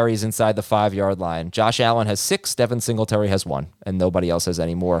Bills carries inside the 5-yard line. Josh Allen has 6. Devin Singletary has 1. And nobody else has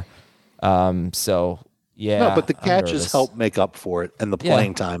any more. So, yeah. No, but the I'm catches nervous. help make up for it, and the Yeah.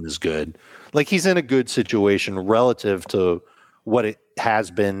 playing time is good. Like, he's in a good situation relative to what it has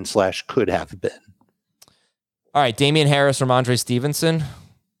been / could have been. All right, Damian Harris from Andre Stevenson.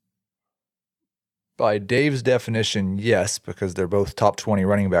 By Dave's definition, yes, because they're both top 20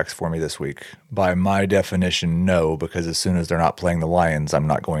 running backs for me this week. By my definition, no, because as soon as they're not playing the Lions, I'm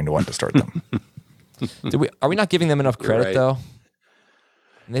not going to want to start them. Are we not giving them enough credit, right. though?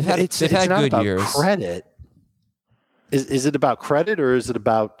 They've had It's good not about years. credit. Is it about credit or is it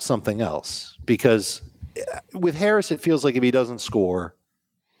about something else? Because with Harris, it feels like if he doesn't score,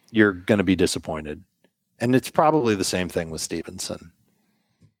 you're going to be disappointed. And it's probably the same thing with Stevenson.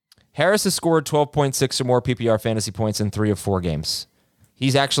 Harris has scored 12.6 or more PPR fantasy points in 3 of 4 games.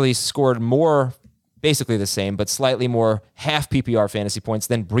 He's actually scored more, basically the same, but slightly more half PPR fantasy points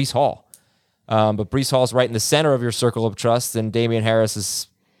than Breece Hall. But Breece Hall's right in the center of your circle of trust, and Damian Harris is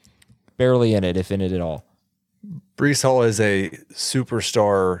barely in it, if in it at all. Breece Hall is a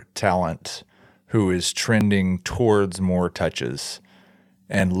superstar talent who is trending towards more touches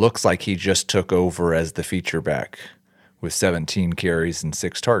and looks like he just took over as the feature back with 17 carries and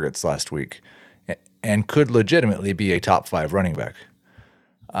 6 targets last week and could legitimately be a top 5 running back.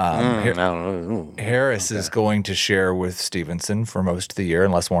 Harris is going to share with Stevenson for most of the year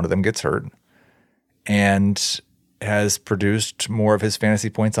unless one of them gets hurt and has produced more of his fantasy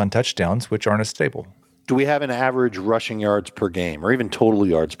points on touchdowns, which aren't as stable. Do we have an average rushing yards per game or even total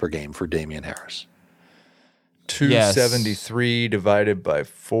yards per game for Damian Harris? 273 divided by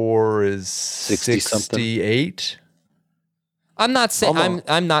 4 is 60-something. 68. I'm not saying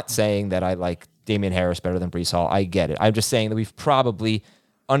I'm not saying that I like Damian Harris better than Breece Hall. I get it. I'm just saying that we've probably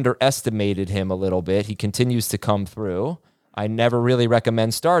underestimated him a little bit. He continues to come through. I never really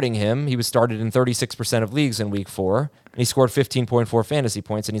recommend starting him. He was started in 36% of leagues in week 4, and he scored 15.4 fantasy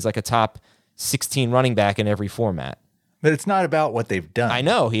points, and he's like a top 16 running back in every format. But it's not about what they've done. I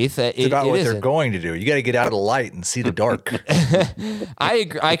know, Heath. It's about what isn't. they're going to do. You got to get out of the light and see the dark.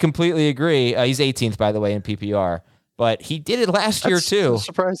 I completely agree. He's 18th, by the way, in PPR. But he did it last year, too.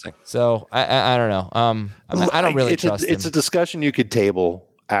 Surprising. So, I don't know. I don't really trust him. It's a discussion you could table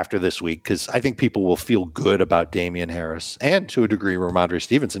after this week because I think people will feel good about Damian Harris and, to a degree, Ramondre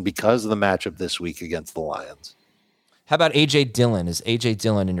Stevenson because of the matchup this week against the Lions. How about A.J. Dillon? Is A.J.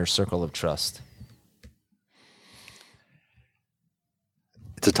 Dillon in your circle of trust?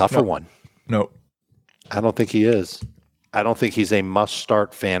 It's a tougher one. No. I don't think he is. I don't think he's a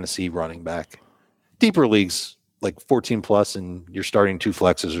must-start fantasy running back. Deeper leagues, like 14 plus, and you're starting 2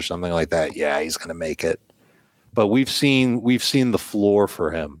 flexes or something like that. Yeah, he's going to make it. But we've seen the floor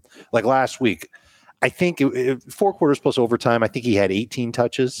for him. Like last week, I think 4 quarters plus overtime, I think he had 18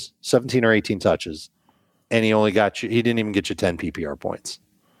 touches, 17 or 18 touches, and he didn't even get you 10 PPR points.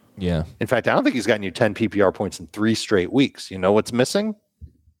 Yeah. In fact, I don't think he's gotten you 10 PPR points in 3 straight weeks. You know what's missing?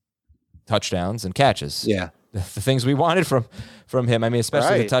 Touchdowns and catches. Yeah. The things we wanted from him. I mean,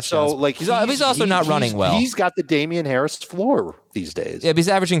 especially the touchdowns. So, like, he's also not running well. He's got the Damian Harris floor these days. Yeah, but he's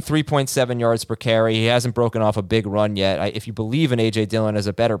averaging 3.7 yards per carry. He hasn't broken off a big run yet. If you believe in A.J. Dillon as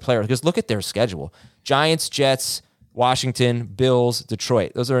a better player, because look at their schedule. Giants, Jets, Washington, Bills,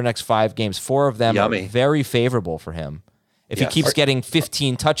 Detroit. Those are the next 5 games. 4 of them are very favorable for him. If he keeps getting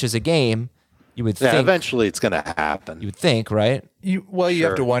 15 touches a game, you would think. Eventually it's going to happen. You would think, right? You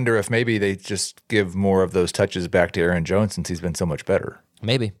have to wonder if maybe they just give more of those touches back to Aaron Jones since he's been so much better.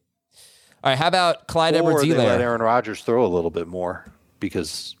 Maybe. All right, how about Clyde Edwards-Helaire? Or they let Aaron Rodgers throw a little bit more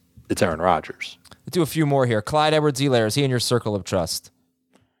because it's Aaron Rodgers. Let's do a few more here. Clyde Edwards-Helaire, is he in your circle of trust?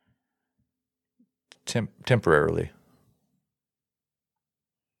 Temporarily.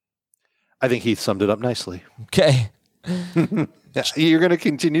 I think Heath summed it up nicely. Okay. You're going to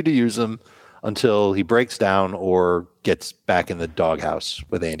continue to use him until he breaks down or gets back in the doghouse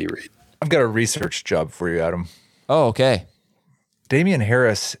with Andy Reid. I've got a research job for you, Adam. Oh, okay. Damian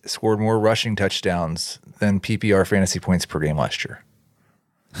Harris scored more rushing touchdowns than PPR fantasy points per game last year.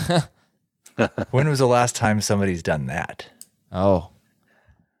 When was the last time somebody's done that? Oh.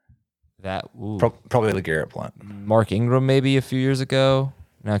 Probably LeGarrette Blount. Mark Ingram maybe a few years ago.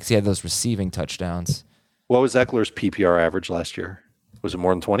 No, because he had those receiving touchdowns. What was Eckler's PPR average last year? Was it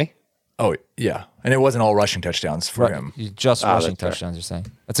more than 20? Oh, yeah. And it wasn't all rushing touchdowns for him. Just rushing touchdowns, you're saying.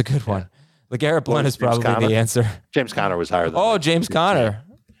 That's a good one. LeGarrette Blount is probably the answer. James Conner was higher than that. James Conner.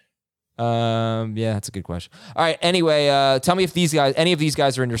 Yeah, that's a good question. All right, anyway, tell me if any of these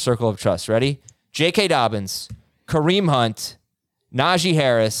guys are in your circle of trust. Ready? J.K. Dobbins, Kareem Hunt, Najee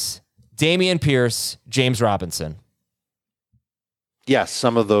Harris, Dameon Pierce, James Robinson. Yes,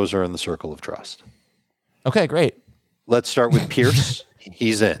 some of those are in the circle of trust. Okay, great. Let's start with Pierce.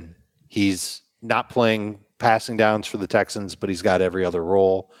 He's in. He's not playing passing downs for the Texans, but he's got every other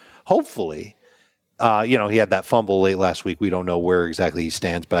role. Hopefully, he had that fumble late last week. We don't know where exactly he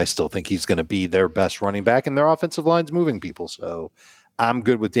stands, but I still think he's going to be their best running back, and their offensive line's moving people. So I'm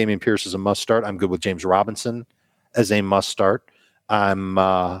good with Dameon Pierce as a must start. I'm good with James Robinson as a must start.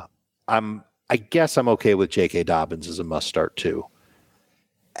 I guess I'm okay with J.K. Dobbins as a must start too.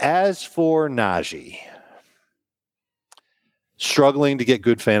 As for Najee, struggling to get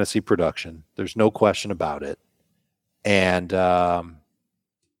good fantasy production. There's no question about it. And I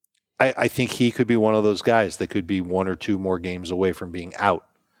think he could be one of those guys that could be 1 or 2 more games away from being out.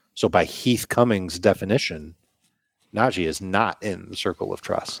 So by Heath Cummings' definition, Najee is not in the circle of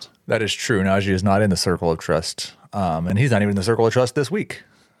trust. That is true. Najee is not in the circle of trust. And he's not even in the circle of trust this week.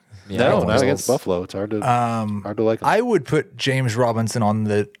 Yeah, no, not against Buffalo. It's hard to like him. I would put James Robinson on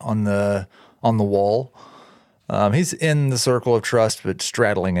the wall. He's in the circle of trust, but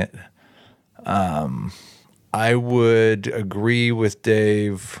straddling it. I would agree with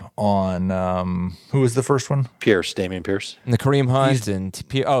Dave on who was the first one? Dameon Pierce. And the Kareem Hunt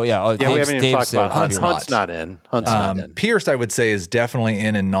we haven't even talked about Hunt. Hunt's not in. Pierce, I would say, is definitely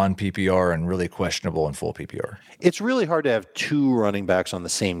in non-PPR and really questionable in full PPR. It's really hard to have 2 running backs on the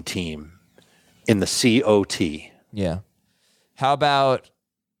same team in the COT. Yeah. How about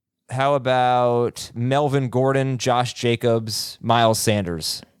Melvin Gordon, Josh Jacobs, Miles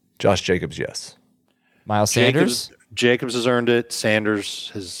Sanders? Josh Jacobs, yes. Miles Sanders? Jacobs has earned it.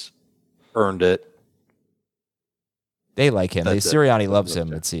 Sanders has earned it. They like him. Sirianni loves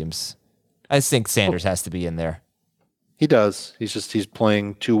him, it seems. I just think Sanders has to be in there. He does. He's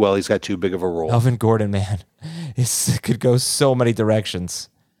playing too well. He's got too big of a role. Melvin Gordon, man. It could go so many directions.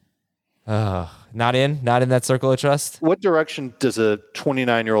 Not in that circle of trust? What direction does a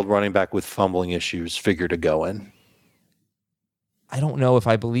 29-year-old running back with fumbling issues figure to go in? I don't know if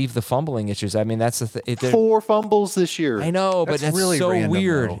I believe the fumbling issues. I mean, that's the thing. 4 fumbles this year. I know, but that's really so random,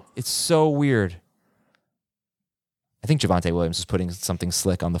 weird. Though. It's so weird. I think Javonte Williams was putting something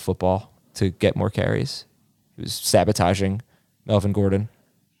slick on the football to get more carries. He was sabotaging Melvin Gordon.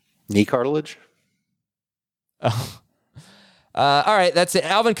 Knee cartilage? Oh. All right, that's it.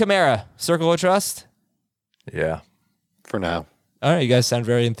 Alvin Kamara, circle of trust? Yeah. For now. All right, you guys sound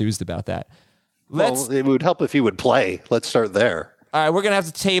very enthused about that. It would help if he would play. Let's start there. All right, we're going to have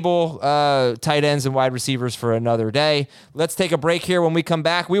to table tight ends and wide receivers for another day. Let's take a break here. When we come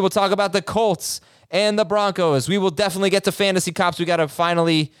back, we will talk about the Colts and the Broncos. We will definitely get to Fantasy Cops. We got to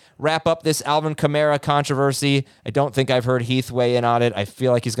finally wrap up this Alvin Kamara controversy. I don't think I've heard Heath weigh in on it. I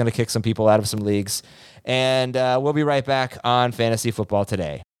feel like he's going to kick some people out of some leagues. And we'll be right back on Fantasy Football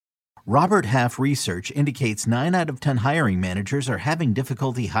Today. Robert Half research indicates 9 out of 10 hiring managers are having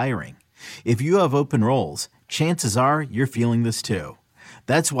difficulty hiring. If you have open roles, chances are you're feeling this too.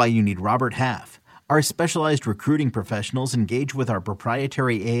 That's why you need Robert Half. Our specialized recruiting professionals engage with our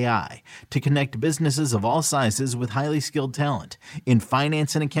proprietary AI to connect businesses of all sizes with highly skilled talent in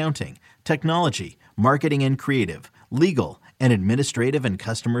finance and accounting, technology, marketing and creative, legal, and administrative and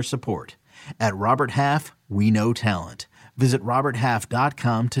customer support. At Robert Half, we know talent. Visit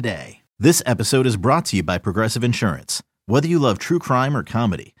roberthalf.com today. This episode is brought to you by Progressive Insurance. Whether you love true crime or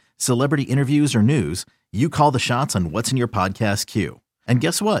comedy, celebrity interviews or news, you call the shots on what's in your podcast queue. And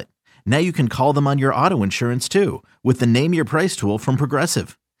guess what? Now you can call them on your auto insurance too with the Name Your Price tool from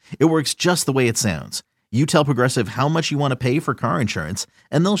Progressive. It works just the way it sounds. You tell Progressive how much you want to pay for car insurance,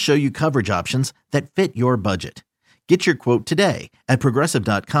 and they'll show you coverage options that fit your budget. Get your quote today at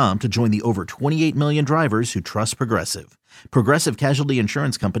Progressive.com to join the over 28 million drivers who trust Progressive. Progressive Casualty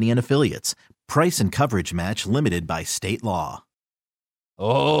Insurance Company and Affiliates. Price and coverage match limited by state law.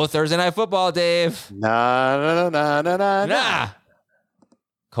 Oh, Thursday Night Football, Dave. Nah.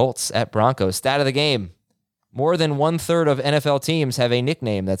 Colts at Broncos. Stat of the game. More than 1/3 of NFL teams have a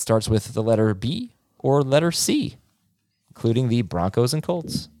nickname that starts with the letter B or letter C, including the Broncos and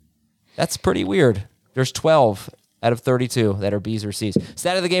Colts. That's pretty weird. There's 12 out of 32 that are B's or C's.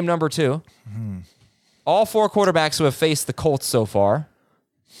 Stat of the game number 2. All 4 quarterbacks who have faced the Colts so far,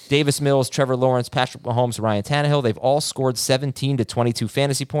 Davis Mills, Trevor Lawrence, Patrick Mahomes, Ryan Tannehill, they've all scored 17 to 22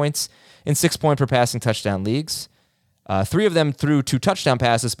 fantasy points in 6-point per passing touchdown leagues. 3 of them threw 2 touchdown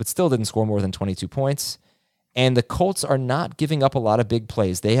passes, but still didn't score more than 22 points. And the Colts are not giving up a lot of big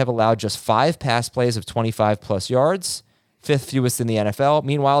plays. They have allowed just 5 pass plays of 25-plus yards, 5th fewest in the NFL.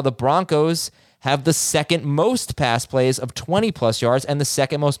 Meanwhile, the Broncos have the second most pass plays of 20-plus yards and the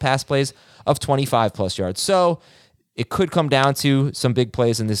second most pass plays of 25-plus yards. So it could come down to some big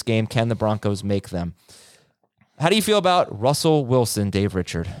plays in this game. Can the Broncos make them? How do you feel about Russell Wilson, Dave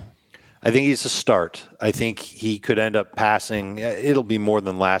Richard? I think he's a start. I think he could end up passing. It'll be more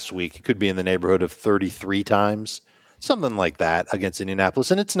than last week. It could be in the neighborhood of 33 times, something like that against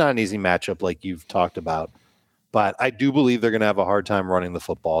Indianapolis. And it's not an easy matchup like you've talked about. But I do believe they're going to have a hard time running the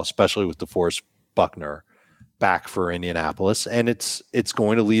football, especially with DeForest Buckner back for Indianapolis. And it's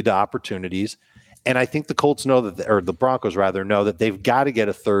going to lead to opportunities. And I think the Colts know that, or the Broncos rather, know that they've got to get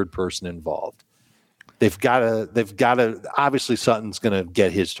a third person involved. They've got to, obviously Sutton's going to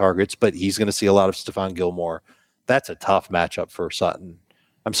get his targets, but he's going to see a lot of Stephon Gilmore. That's a tough matchup for Sutton.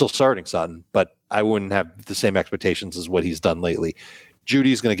 I'm still starting Sutton, but I wouldn't have the same expectations as what he's done lately.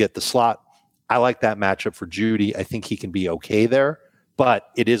 Judy's going to get the slot. I like that matchup for Judy. I think he can be okay there, but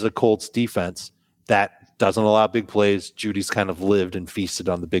it is a Colts defense that doesn't allow big plays. Judy's kind of lived and feasted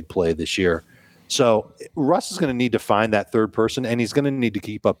on the big play this year. So Russ is going to need to find that third person, and he's going to need to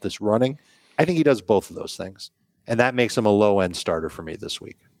keep up this running. I think he does both of those things, and that makes him a low-end starter for me this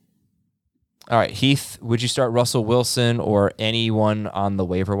week. All right, Heath, would you start Russell Wilson or anyone on the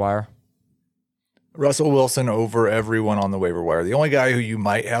waiver wire? Russell Wilson over everyone on the waiver wire. The only guy who you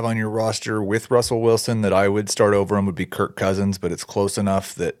might have on your roster with Russell Wilson that I would start over him would be Kirk Cousins, but it's close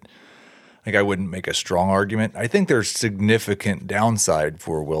enough that I wouldn't make a strong argument. I think there's significant downside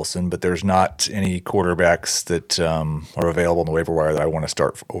for Wilson, but there's not any quarterbacks that are available on the waiver wire that I want to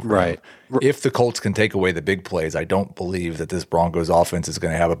start over him. If the Colts can take away the big plays, I don't believe that this Broncos offense is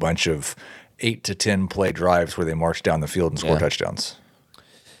going to have a bunch of 8 to 10 play drives where they march down the field and score touchdowns.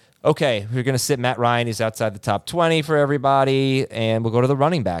 Okay, we're going to sit Matt Ryan. He's outside the top 20 for everybody, and we'll go to the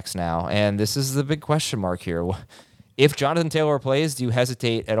running backs now. And this is the big question mark here. If Jonathan Taylor plays, do you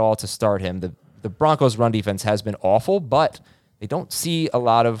hesitate at all to start him? The Broncos' run defense has been awful, but they don't see a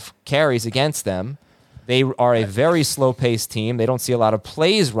lot of carries against them. They are a very slow-paced team. They don't see a lot of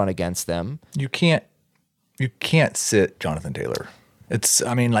plays run against them. You can't sit Jonathan Taylor.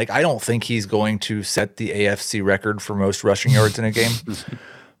 I don't think he's going to set the AFC record for most rushing yards in a game.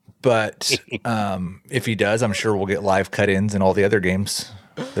 But if he does, I'm sure we'll get live cut-ins in all the other games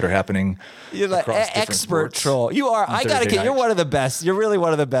that are happening. You're like expert troll. You are. I gotta get. You're one of the best. You're really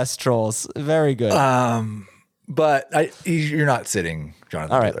one of the best trolls. Very good. But you're not sitting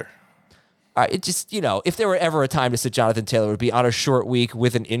Jonathan Taylor. All right. It just, if there were ever a time to sit Jonathan Taylor, it would be on a short week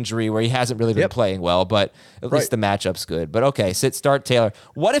with an injury where he hasn't really been playing well, but at least the matchup's good. But okay, start Taylor.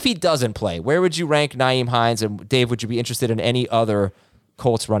 What if he doesn't play? Where would you rank Nyheim Hines? And Dave, would you be interested in any other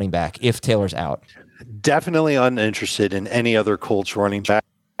Colts running back if Taylor's out? Definitely uninterested in any other Colts running back.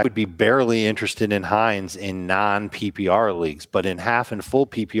 I would be barely interested in Hines in non-PPR leagues, but in half and full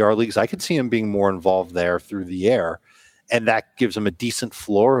PPR leagues, I could see him being more involved there through the air. And that gives him a decent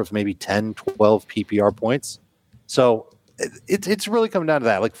floor of maybe 10, 12 PPR points. So it's really come down to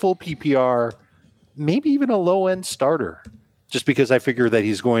that. Like full PPR, maybe even a low end starter, just because I figure that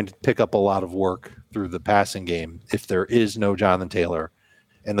he's going to pick up a lot of work through the passing game if there is no Jonathan Taylor.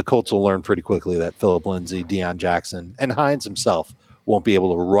 And the Colts will learn pretty quickly that Phillip Lindsay, Deion Jackson, and Hines himself won't be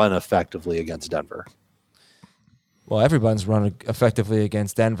able to run effectively against Denver. Well, everyone's running effectively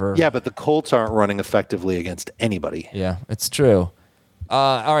against Denver. Yeah, but the Colts aren't running effectively against anybody. Yeah, it's true.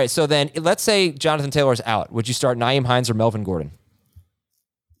 All right, so then let's say Jonathan Taylor's out. Would you start Nyheim Hines or Melvin Gordon?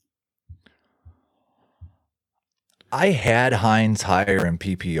 I had Hines higher in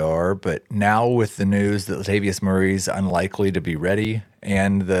PPR, but now with the news that Latavius Murray's unlikely to be ready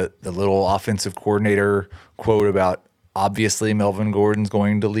and the little offensive coordinator quote about obviously Melvin Gordon's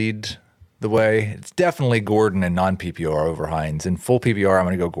going to lead the way, it's definitely Gordon in non-PPR over Hines. In full PPR, I'm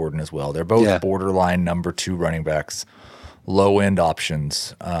going to go Gordon as well. They're both borderline number 2 running backs, low-end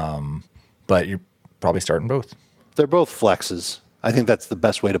options, but you're probably starting both. They're both flexes. I think that's the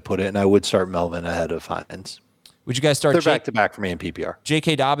best way to put it, and I would start Melvin ahead of Hines. Would you guys start? They're back-to-back for me in PPR.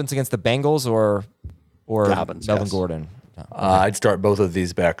 J.K. Dobbins against the Bengals or Dobbins, Melvin Gordon? Okay. I'd start both of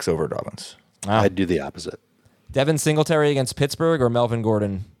these backs over Dobbins. Wow. I'd do the opposite. Devin Singletary against Pittsburgh or Melvin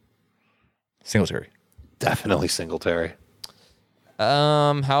Gordon? Singletary. Definitely Singletary.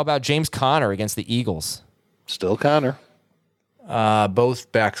 How about James Conner against the Eagles? Still Conner.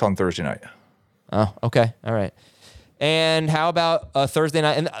 Both backs on Thursday night. Oh, okay. All right. And how about Thursday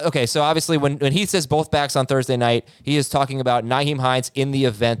night? And okay, so obviously when he says both backs on Thursday night, he is talking about Nyheim Hines in the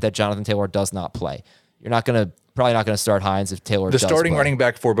event that Jonathan Taylor does not play. You're probably not gonna start Hines if Taylor does starting play. running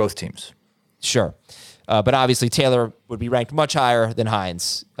back for both teams. Sure. But obviously Taylor would be ranked much higher than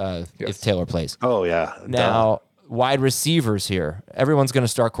Hines if Taylor plays. Oh, yeah. Now, wide receivers here. Everyone's going to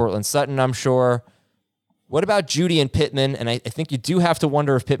start Courtland Sutton, I'm sure. What about Judy and Pittman? And I think you do have to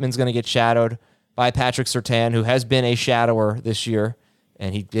wonder if Pittman's going to get shadowed by Patrick Surtain, who has been a shadower this year.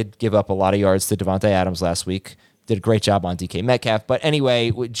 And he did give up a lot of yards to Devontae Adams last week. Did a great job on DK Metcalf. But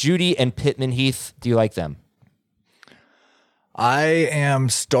anyway, with Judy and Pittman, Heath, do you like them? I am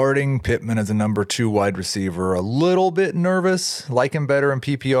starting Pittman as a number 2 wide receiver. A little bit nervous, like him better in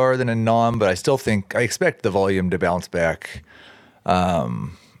PPR than in non, but I expect the volume to bounce back.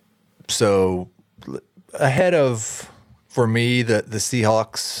 So ahead of, for me, the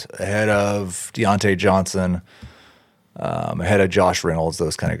Seahawks, ahead of Deontay Johnson, ahead of Josh Reynolds,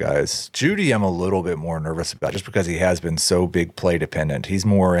 those kind of guys. Judy, I'm a little bit more nervous about just because he has been so big play dependent. He's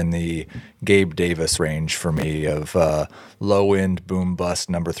more in the Gabe Davis range for me of low end boom bust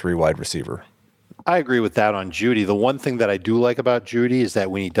number 3 wide receiver. I agree with that on Judy. The one thing that I do like about Judy is that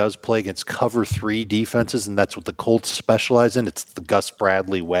when he does play against cover 3 defenses, and that's what the Colts specialize in, it's the Gus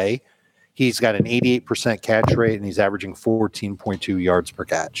Bradley way. He's got an 88% catch rate and he's averaging 14.2 yards per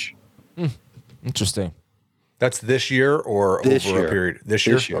catch. Interesting. That's this year or This over year. a period? This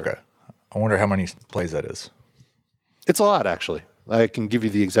year? This year. Okay. I wonder how many plays that is. It's a lot, actually. I can give you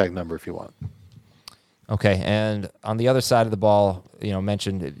the exact number if you want. Okay, and on the other side of the ball,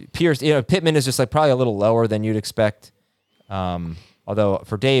 mentioned Pierce. Pittman is just probably a little lower than you'd expect. Although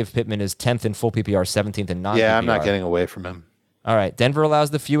for Dave, Pittman is 10th in full PPR, 17th in non-PPR. Yeah, I'm not getting away from him. All right, Denver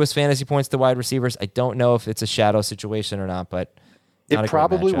allows the fewest fantasy points to wide receivers. I don't know if it's a shadow situation or not, but It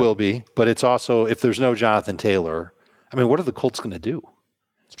probably will be, but it's also, if there's no Jonathan Taylor, what are the Colts going to do?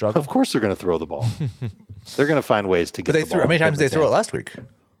 Struggle. Of course they're going to throw the ball. They're going to find ways to get But the ball. how many times did they throw it last week?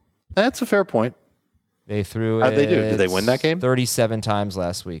 That's a fair point. They threw How'd it. they do? Did they win that game? 37 times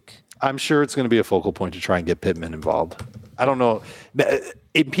last week. I'm sure it's going to be a focal point to try and get Pittman involved. I don't know.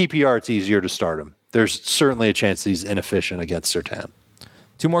 In PPR, it's easier to start him. There's certainly a chance that he's inefficient against Surtain.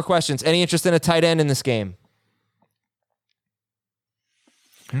 2 more questions. Any interest in a tight end in this game?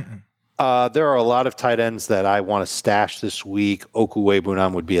 There are a lot of tight ends that I want to stash this week.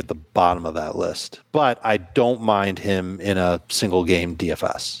 Okuwebunam would be at the bottom of that list, but I don't mind him in a single game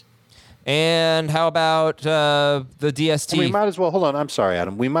DFS. And how about the DST? We might as well, hold on, I'm sorry,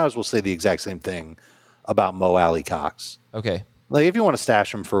 Adam. We might as well say the exact same thing about Mo Alley Cox. Okay. If you want to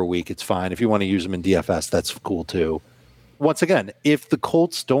stash him for a week, it's fine. If you want to use him in DFS, that's cool too. Once again, if the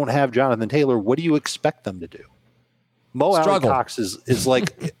Colts don't have Jonathan Taylor, what do you expect them to do? Mo Alley Cox is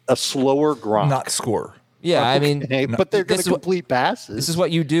like a slower Gronk. Not score. Yeah, but they're going to complete passes. This is what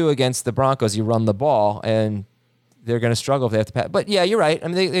you do against the Broncos. You run the ball, and they're going to struggle if they have to pass. But yeah, you're right.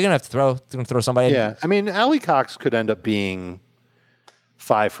 They're going to have to throw. They're going to throw somebody. Yeah, Alley Cox could end up being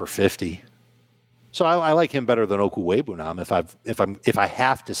 5 for 50. So I like him better than Okuwebunam if I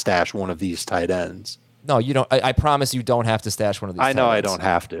have to stash one of these tight ends. No, you don't. I promise you don't have to stash one of these. I know tight I ends. don't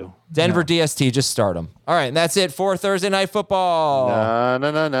have to. Denver DST, just start them. All right, and that's it for Thursday Night Football.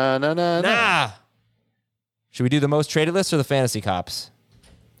 Nah. Should we do the most traded list or the fantasy cops?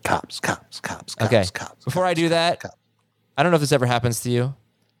 Cops. Okay. Before I do that, I don't know if this ever happens to you,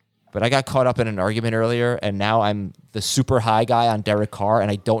 but I got caught up in an argument earlier, and now I'm the super high guy on Derek Carr,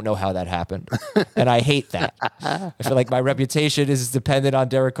 and I don't know how that happened. And I hate that. I feel like my reputation is dependent on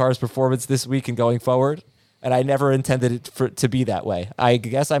Derek Carr's performance this week and going forward, and I never intended it to be that way. I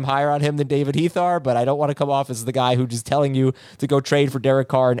guess I'm higher on him than David Heath are, but I don't want to come off as the guy who's just telling you to go trade for Derek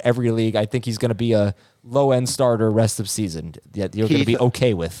Carr in every league. I think he's going to be a low-end starter rest of season that you're going to be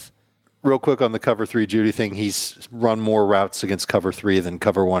okay with. Real quick on the cover 3 Judy thing, he's run more routes against cover 3 than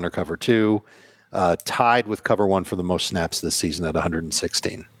cover 1 or cover 2. Tied with cover 1 for the most snaps this season at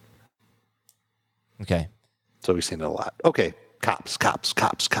 116. Okay. So we've seen it a lot. Okay. Cops.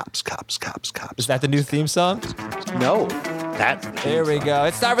 Is that the new theme song? No. There we go.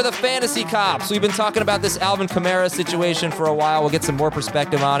 It's time for the fantasy cops. We've been talking about this Alvin Kamara situation for a while. We'll get some more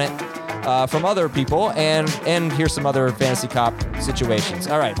perspective on it from other people and here's some other fantasy cop situations.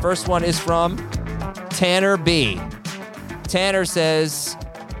 All right. First one is from Tanner B. Tanner says,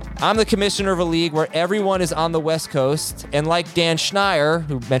 I'm the commissioner of a league where everyone is on the West Coast, and like Dan Schneier,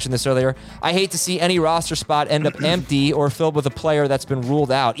 who mentioned this earlier, I hate to see any roster spot end up empty or filled with a player that's been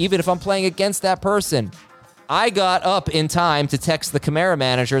ruled out, even if I'm playing against that person. I got up in time to text the Kamara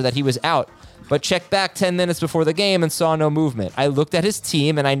manager that he was out, but checked back 10 minutes before the game and saw no movement. I looked at his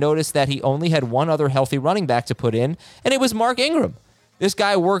team, and I noticed that he only had one other healthy running back to put in, and it was Mark Ingram. This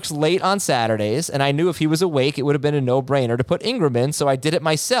guy works late on Saturdays, and I knew if he was awake, it would have been a no-brainer to put Ingram in, so I did it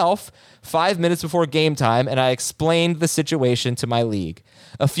myself 5 minutes before game time, and I explained the situation to my league.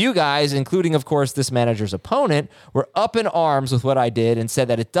 A few guys, including, of course, this manager's opponent, were up in arms with what I did and said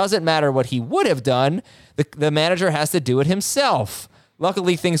that it doesn't matter what he would have done, the manager has to do it himself.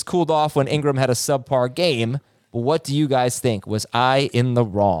 Luckily, things cooled off when Ingram had a subpar game, but what do you guys think? Was I in the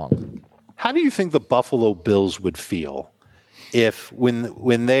wrong? How do you think the Buffalo Bills would feel if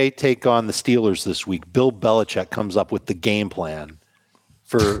when they take on the Steelers this week, Bill Belichick comes up with the game plan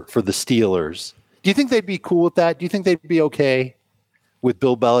for the Steelers? Do you think they'd be cool with that? Do you think they'd be okay with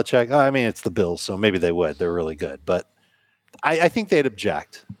Bill Belichick? I mean, it's the Bills, so maybe they would. They're really good. But I think they'd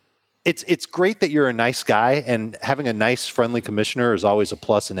object. It's great that you're a nice guy, and having a nice, friendly commissioner is always a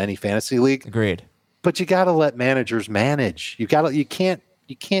plus in any fantasy league. Agreed. But you got to let managers manage. You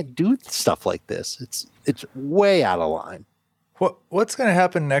can't do stuff like this. It's way out of line. What's going to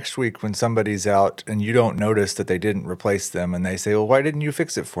happen next week when somebody's out and you don't notice that they didn't replace them, and they say, "Well, why didn't you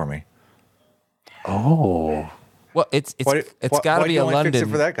fix it for me?" Oh, well, it's got to be a London fix it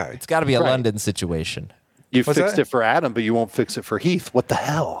for that guy. It's got to be a London situation. You fixed it for Adam, but you won't fix it for Heath. What the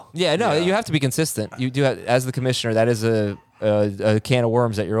hell? Yeah, no, you have to be consistent. You do have, as the commissioner. That is a can of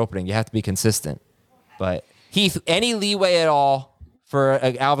worms that you're opening. You have to be consistent. But Heath, any leeway at all for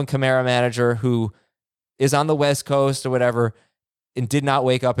an Alvin Kamara manager who is on the West Coast or whatever and did not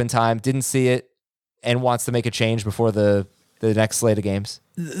wake up in time, didn't see it, and wants to make a change before the next slate of games?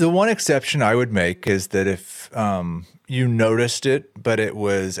 The one exception I would make is that if you noticed it, but it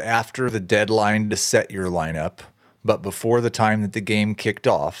was after the deadline to set your lineup, but before the time that the game kicked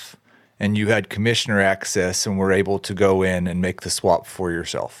off, and you had commissioner access and were able to go in and make the swap for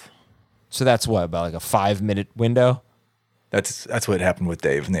yourself. So that's what, about like a 5-minute window? That's what happened with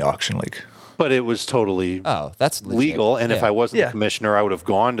Dave in the auction league. But it was totally that's legit. legal. And if I wasn't Yeah. the commissioner, I would have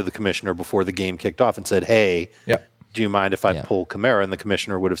gone to the commissioner before the game kicked off and said, "Hey, do you mind if I pull Kamara?" And the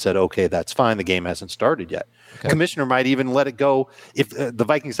commissioner would have said, "Okay, that's fine. The game hasn't started yet." Okay. Commissioner might even let it go if the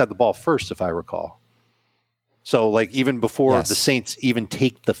Vikings had the ball first, if I recall. So, like, even before the Saints even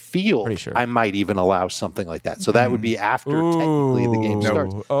take the field, sure. I might even allow something like that. So that would be after technically the game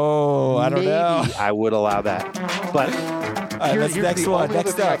starts. Oh, I don't know. Maybe I would allow that. But here's next the one. only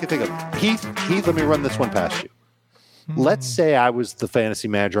Next other thing I can think of. Heath, let me run this one past you. Let's say I was the fantasy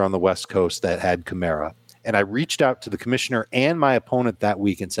manager on the West Coast that had Kamara, and I reached out to the commissioner and my opponent that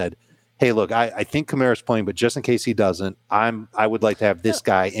week and said, "Hey, look, I think Kamara's playing, but just in case he doesn't, I would like to have this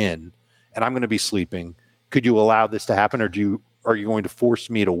guy in, and I'm going to be sleeping. Could you allow this to happen, or are you going to force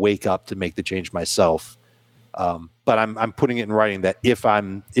me to wake up to make the change myself?" But I'm putting it in writing that if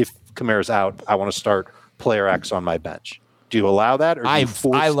Kamara's out, I want to start player X on my bench. Do you allow that, or do you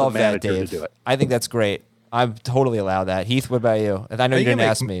force I love the that, manager Dave. to do it? I think that's great. I totally allow that. Heath, what about you? I know you didn't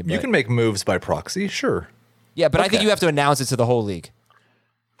ask me. But. You can make moves by proxy, sure. Yeah, but I think you have to announce it to the whole league.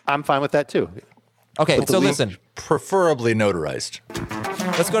 I'm fine with that too. Okay, so listen. Preferably notarized.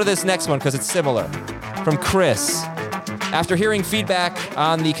 Let's go to this next one because it's similar. From Chris. After hearing feedback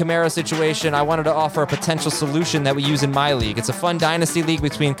on the Kamara situation, I wanted to offer a potential solution that we use in my league. It's a fun dynasty league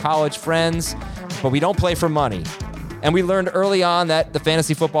between college friends, but we don't play for money. And we learned early on that the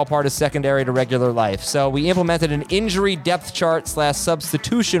fantasy football part is secondary to regular life. So we implemented an injury depth chart /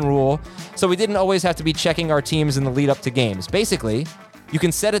 substitution rule, so we didn't always have to be checking our teams in the lead up to games. Basically, you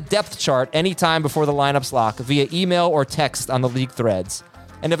can set a depth chart anytime before the lineups lock via email or text on the league threads.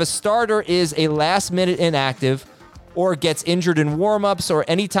 And if a starter is a last-minute inactive or gets injured in warm-ups or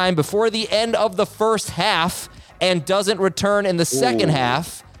anytime before the end of the first half and doesn't return in the second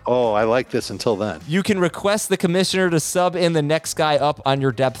half, Oh, I like this until then. you can request the commissioner to sub in the next guy up on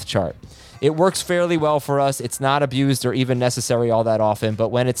your depth chart. It works fairly well for us. It's not abused or even necessary all that often, but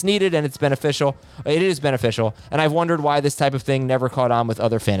when it's needed and it's beneficial, it is beneficial. And I've wondered why this type of thing never caught on with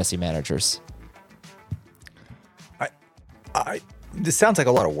other fantasy managers. This sounds like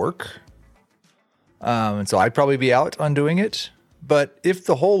a lot of work. And so I'd probably be out on doing it. But if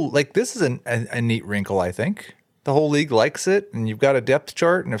the whole, this is a neat wrinkle, I think. The whole league likes it, and you've got a depth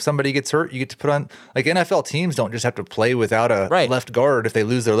chart, and if somebody gets hurt, you get to put on, NFL teams don't just have to play without a left guard if they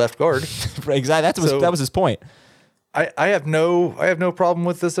lose their left guard. Exactly. That was his point. I have no problem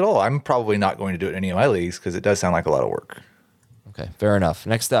with this at all. I'm probably not going to do it in any of my leagues because it does sound like a lot of work. Okay, fair enough.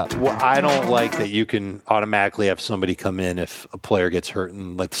 Next up. Well, I don't like that you can automatically have somebody come in if a player gets hurt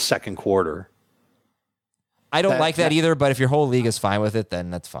in the second quarter. I don't like that either, but if your whole league is fine with it,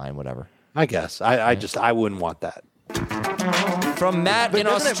 then that's fine, whatever. I guess. I wouldn't want that. From Matt in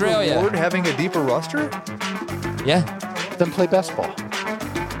doesn't Australia. It reward having a deeper roster? Yeah. Then play best ball.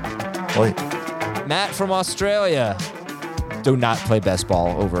 Wait. Matt from Australia. Do not play best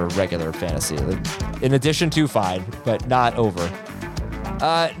ball over regular fantasy. In addition to fine, but not over.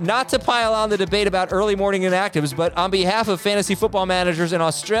 Not to pile on the debate about early morning inactives, but on behalf of fantasy football managers in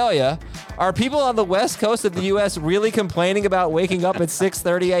Australia, are people on the west coast of the U.S. really complaining about waking up at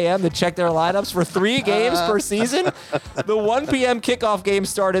 6:30 a.m. to check their lineups for 3 games per season? The 1 p.m. kickoff games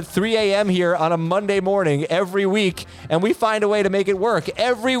start at 3 a.m. here on a Monday morning every week, and we find a way to make it work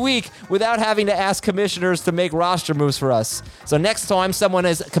every week without having to ask commissioners to make roster moves for us. So next time someone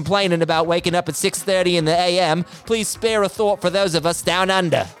is complaining about waking up at 6:30 in the a.m., please spare a thought for those of us down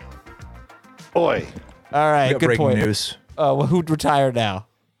under. Boy. All right, good breaking point. news. Well, who'd retire now?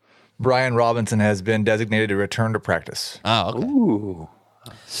 Brian Robinson has been designated to return to practice. Oh, okay. Ooh.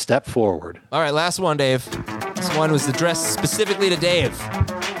 Step forward. All right, last one, Dave. This one was addressed specifically to Dave.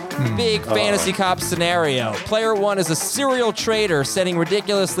 Big fantasy cop scenario. Player 1 is a serial trader setting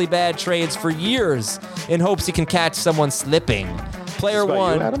ridiculously bad trades for years in hopes he can catch someone slipping. Player Is this about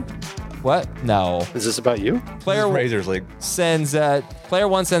 1. you, Adam? What? No. Is this about you? Player Razors League. Player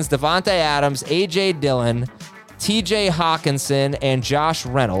 1 sends Devontae Adams, A.J. Dillon, T.J. Hawkinson, and Josh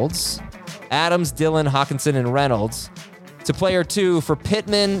Reynolds. Adams, Dillon, Hawkinson, and Reynolds to player 2 for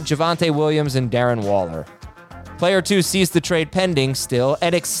Pittman, Javonte Williams, and Darren Waller. Player 2 sees the trade pending still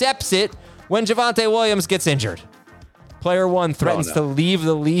and accepts it when Javonte Williams gets injured. Player 1 threatens to leave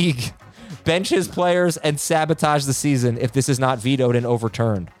the league, bench his players, and sabotage the season if this is not vetoed and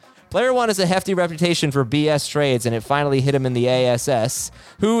overturned. Player 1 has a hefty reputation for BS trades, and it finally hit him in the ASS.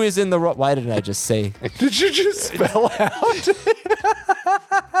 Who is in the... Why didn't I just say... Did you just spell out?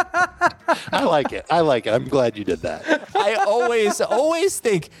 I like it. I'm glad you did that. I always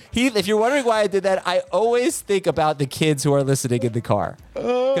think, Heath, if you're wondering why I did that, I always think about the kids who are listening in the car.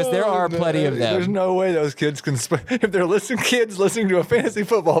 Because there are plenty of them. There's no way those kids can if they're kids listening to a fantasy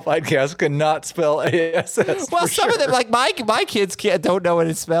football podcast cannot spell ASS. Well, some of them, like my kids don't know what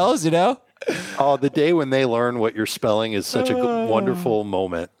it spells, you know? Oh, the day when they learn what you're spelling is such a wonderful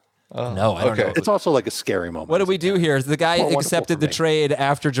moment. No, I don't know. It's also like a scary moment. What do we do here? The guy More accepted wonderful the for me. trade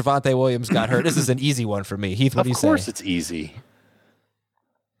after Javonte Williams got hurt. This is an easy one for me. Heath, what do you say? Of course it's easy.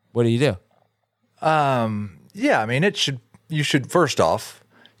 What do you do? Yeah, I mean, you should, first off,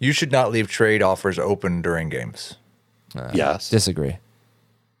 you should not leave trade offers open during games. Yes. Disagree.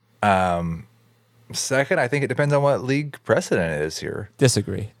 Second, I think it depends on what league precedent is here.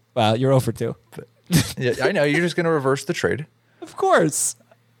 Disagree. Well, you're 0 for 2. Yeah, I know you're just going to reverse the trade, Of course.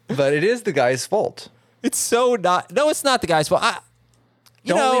 but it is the guy's fault. It's so not. No, it's not the guy's fault.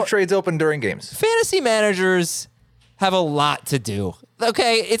 Don't leave trades open during games. Fantasy managers have a lot to do.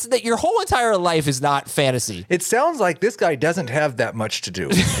 Okay, it's that your whole entire life is not fantasy. It sounds like this guy doesn't have that much to do.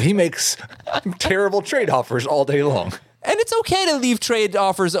 He makes terrible trade offers all day long. And it's okay to leave trade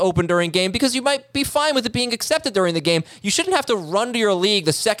offers open during game because you might be fine with it being accepted during the game. You shouldn't have to run to your league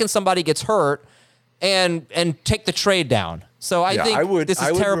the second somebody gets hurt and take the trade down. So I think this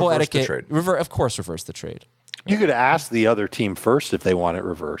is terrible reverse the etiquette. trade. Of course, reverse the trade. You could ask the other team first if they want it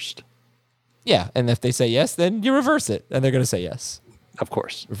reversed. Yeah, and if they say yes, then you reverse it, and they're going to say yes. Of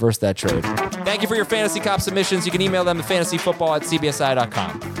course. Reverse that trade. Thank you for your Fantasy Cop submissions. You can email them to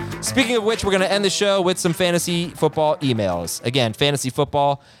fantasyfootball@cbsi.com. Speaking of which, we're going to end the show with some fantasy football emails. Again,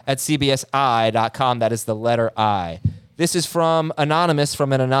 fantasyfootball@cbsi.com. That is the letter I. This is from Anonymous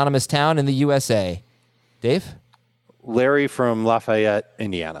from an anonymous town in the USA. Dave? Larry from Lafayette,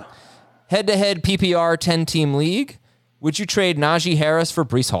 Indiana. Head-to-head PPR 10-team league. Would you trade Najee Harris for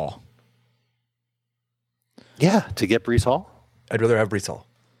Breece Hall? Yeah, to get Breece Hall. I'd rather have Breece Hall.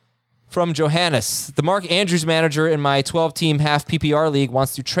 From Johannes, the Mark Andrews manager in my 12-team half PPR league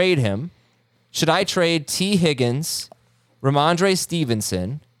wants to trade him. Should I trade T. Higgins, Ramondre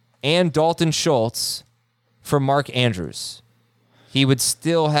Stevenson, and Dalton Schultz for Mark Andrews? He would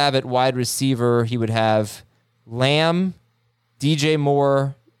still have at wide receiver. He would have Lamb, DJ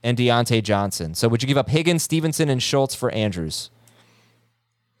Moore, and Deontay Johnson. So would you give up Higgins, Stevenson, and Schultz for Andrews?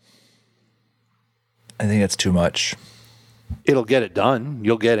 I think that's too much. It'll get it done.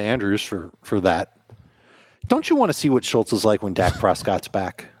 You'll get Andrews for that. Don't you want to see what Schultz is like when Dak Prescott's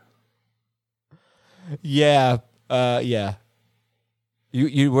back? Yeah. Yeah.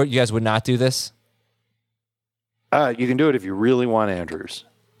 You guys would not do this? You can do it if you really want Andrews,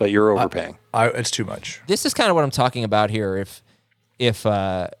 but you're overpaying. It's too much. This is kind of what I'm talking about here. If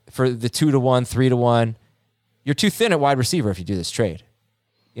for the 2-to-1, 3-to-1, you're too thin at wide receiver if you do this trade.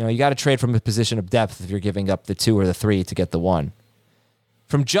 You know, you got to trade from a position of depth if you're giving up the 2 or the 3 to get the 1.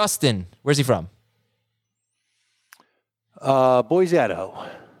 From Justin, where's he from? Boise, Idaho.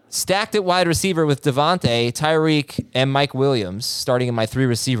 Stacked at wide receiver with Devontae, Tyreek, and Mike Williams starting in my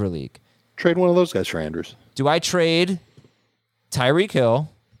 3-receiver league. Trade one of those guys for Andrews. Do I trade Tyreek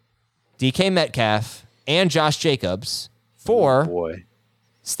Hill, DK Metcalf, and Josh Jacobs for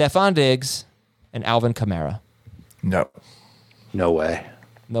Stephon Diggs and Alvin Kamara? No. No way.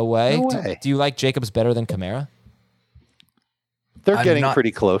 No way? No way. Do you like Jacobs better than Kamara? They're getting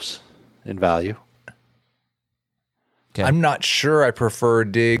pretty close in value. Okay. I'm not sure I prefer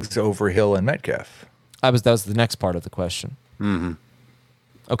Diggs over Hill and Metcalf. That was the next part of the question. Mm-hmm.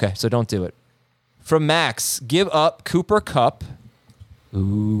 Okay, so don't do it. From Max, give up Cooper Kupp,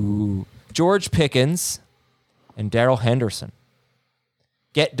 George Pickens, and Darrell Henderson.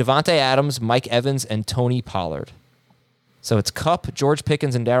 Get Devontae Adams, Mike Evans, and Tony Pollard. So it's Kupp, George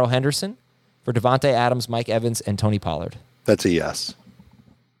Pickens, and Darrell Henderson for Devontae Adams, Mike Evans, and Tony Pollard. That's a yes.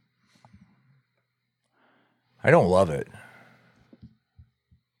 I don't love it.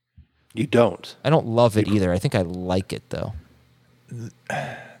 You don't? I don't love it either. I think I like it, though.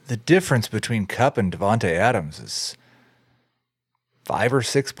 The difference between Kupp and Devontae Adams is 5 or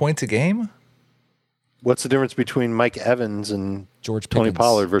 6 points a game. What's the difference between Mike Evans and George Tony Pickens.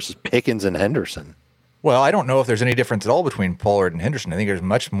 Pollard versus Pickens and Henderson? Well, I don't know if there's any difference at all between Pollard and Henderson. I think there's a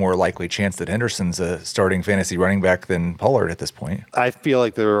much more likely chance that Henderson's a starting fantasy running back than Pollard at this point. I feel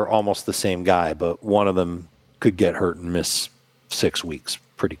like they're almost the same guy, but one of them could get hurt and miss 6 weeks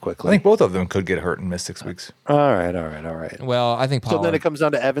pretty quickly. I think both of them could get hurt and miss 6 weeks. All right. Well, I think Pollard. So then it comes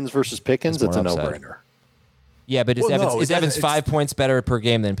down to Evans versus Pickens. It's a more upside. no-brainer. Yeah, but is Evans 5 points better per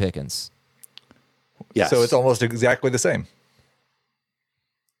game than Pickens? Yes. So it's almost exactly the same.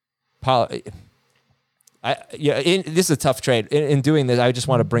 This is a tough trade. In doing this, I just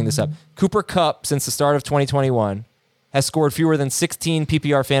want to bring this up. Cooper Kupp, since the start of 2021, has scored fewer than 16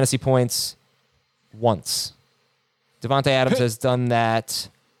 PPR fantasy points once. Devontae Adams has done that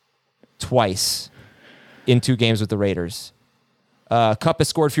twice in 2 games with the Raiders. Kupp has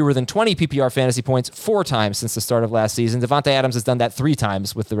scored fewer than 20 PPR fantasy points 4 times since the start of last season. Devontae Adams has done that 3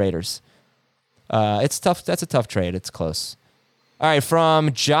 times with the Raiders. It's tough. That's a tough trade. It's close. All right,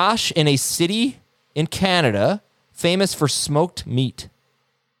 from Josh in a city in Canada, famous for smoked meat.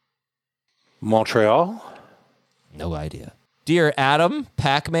 Montreal? No idea. Dear Adam,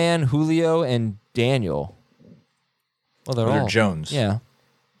 Pac-Man, Julio, and Daniel. Well, they're all Jones. Yeah.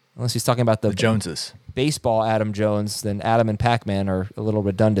 Unless he's talking about the Joneses. Baseball Adam Jones, then Adam and Pac-Man are a little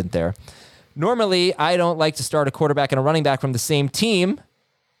redundant there. Normally, I don't like to start a quarterback and a running back from the same team,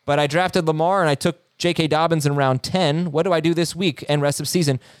 but I drafted Lamar and I took J.K. Dobbins in round 10. What do I do this week and rest of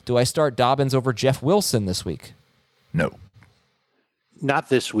season? Do I start Dobbins over Jeff Wilson this week? No. Not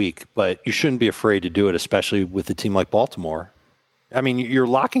this week, but you shouldn't be afraid to do it, especially with a team like Baltimore. I mean, you're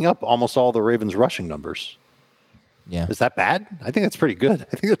locking up almost all the Ravens' rushing numbers. Yeah. Is that bad? I think that's pretty good.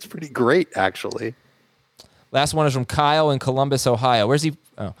 I think that's pretty great, actually. Last one is from Kyle in Columbus, Ohio. Where's he?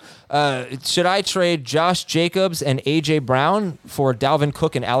 Oh. Should I trade Josh Jacobs and A.J. Brown for Dalvin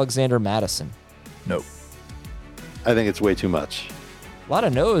Cook and Alexander Madison? No. I think it's way too much. A lot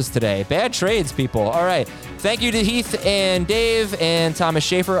of no's today. Bad trades, people. All right. Thank you to Heath and Dave and Thomas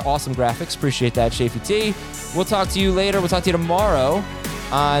Schaefer. Awesome graphics. Appreciate that, Schaefer T. We'll talk to you later. We'll talk to you tomorrow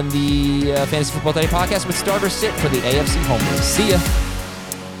on the Fantasy Football Today podcast with Starter Sit for the AFC home race. See ya.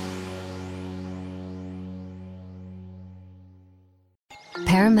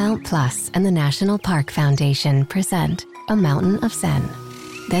 Paramount Plus and the National Park Foundation present A Mountain of Zen.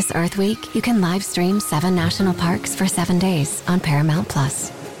 This Earth Week, you can live stream 7 national parks for 7 days on Paramount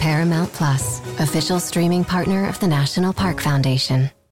Plus. Paramount Plus, official streaming partner of the National Park Foundation.